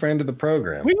 Keith's a friend of the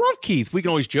program. We love Keith. We can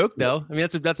always joke, though. I mean,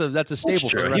 that's a staple.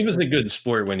 For he was a good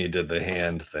sport when you did the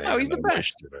hand thing. Oh, he's the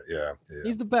best. Yeah,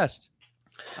 he's the best.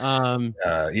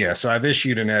 So I've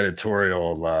issued an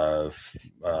editorial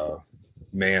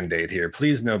mandate here.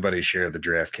 Please, nobody share the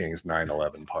DraftKings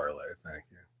 9/11 parlay. Thank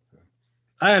you.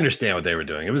 I understand what they were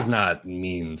doing. It was not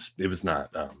means. It was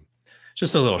not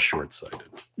just a little short-sighted.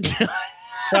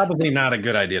 Probably not a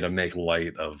good idea to make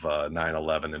light of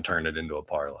 9/11 and turn it into a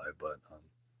parlay, but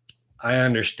I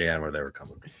understand where they were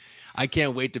coming from. I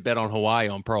can't wait to bet on Hawaii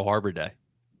on Pearl Harbor Day.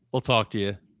 We'll talk to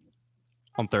you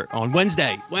on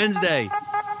Wednesday.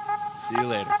 See you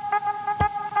later.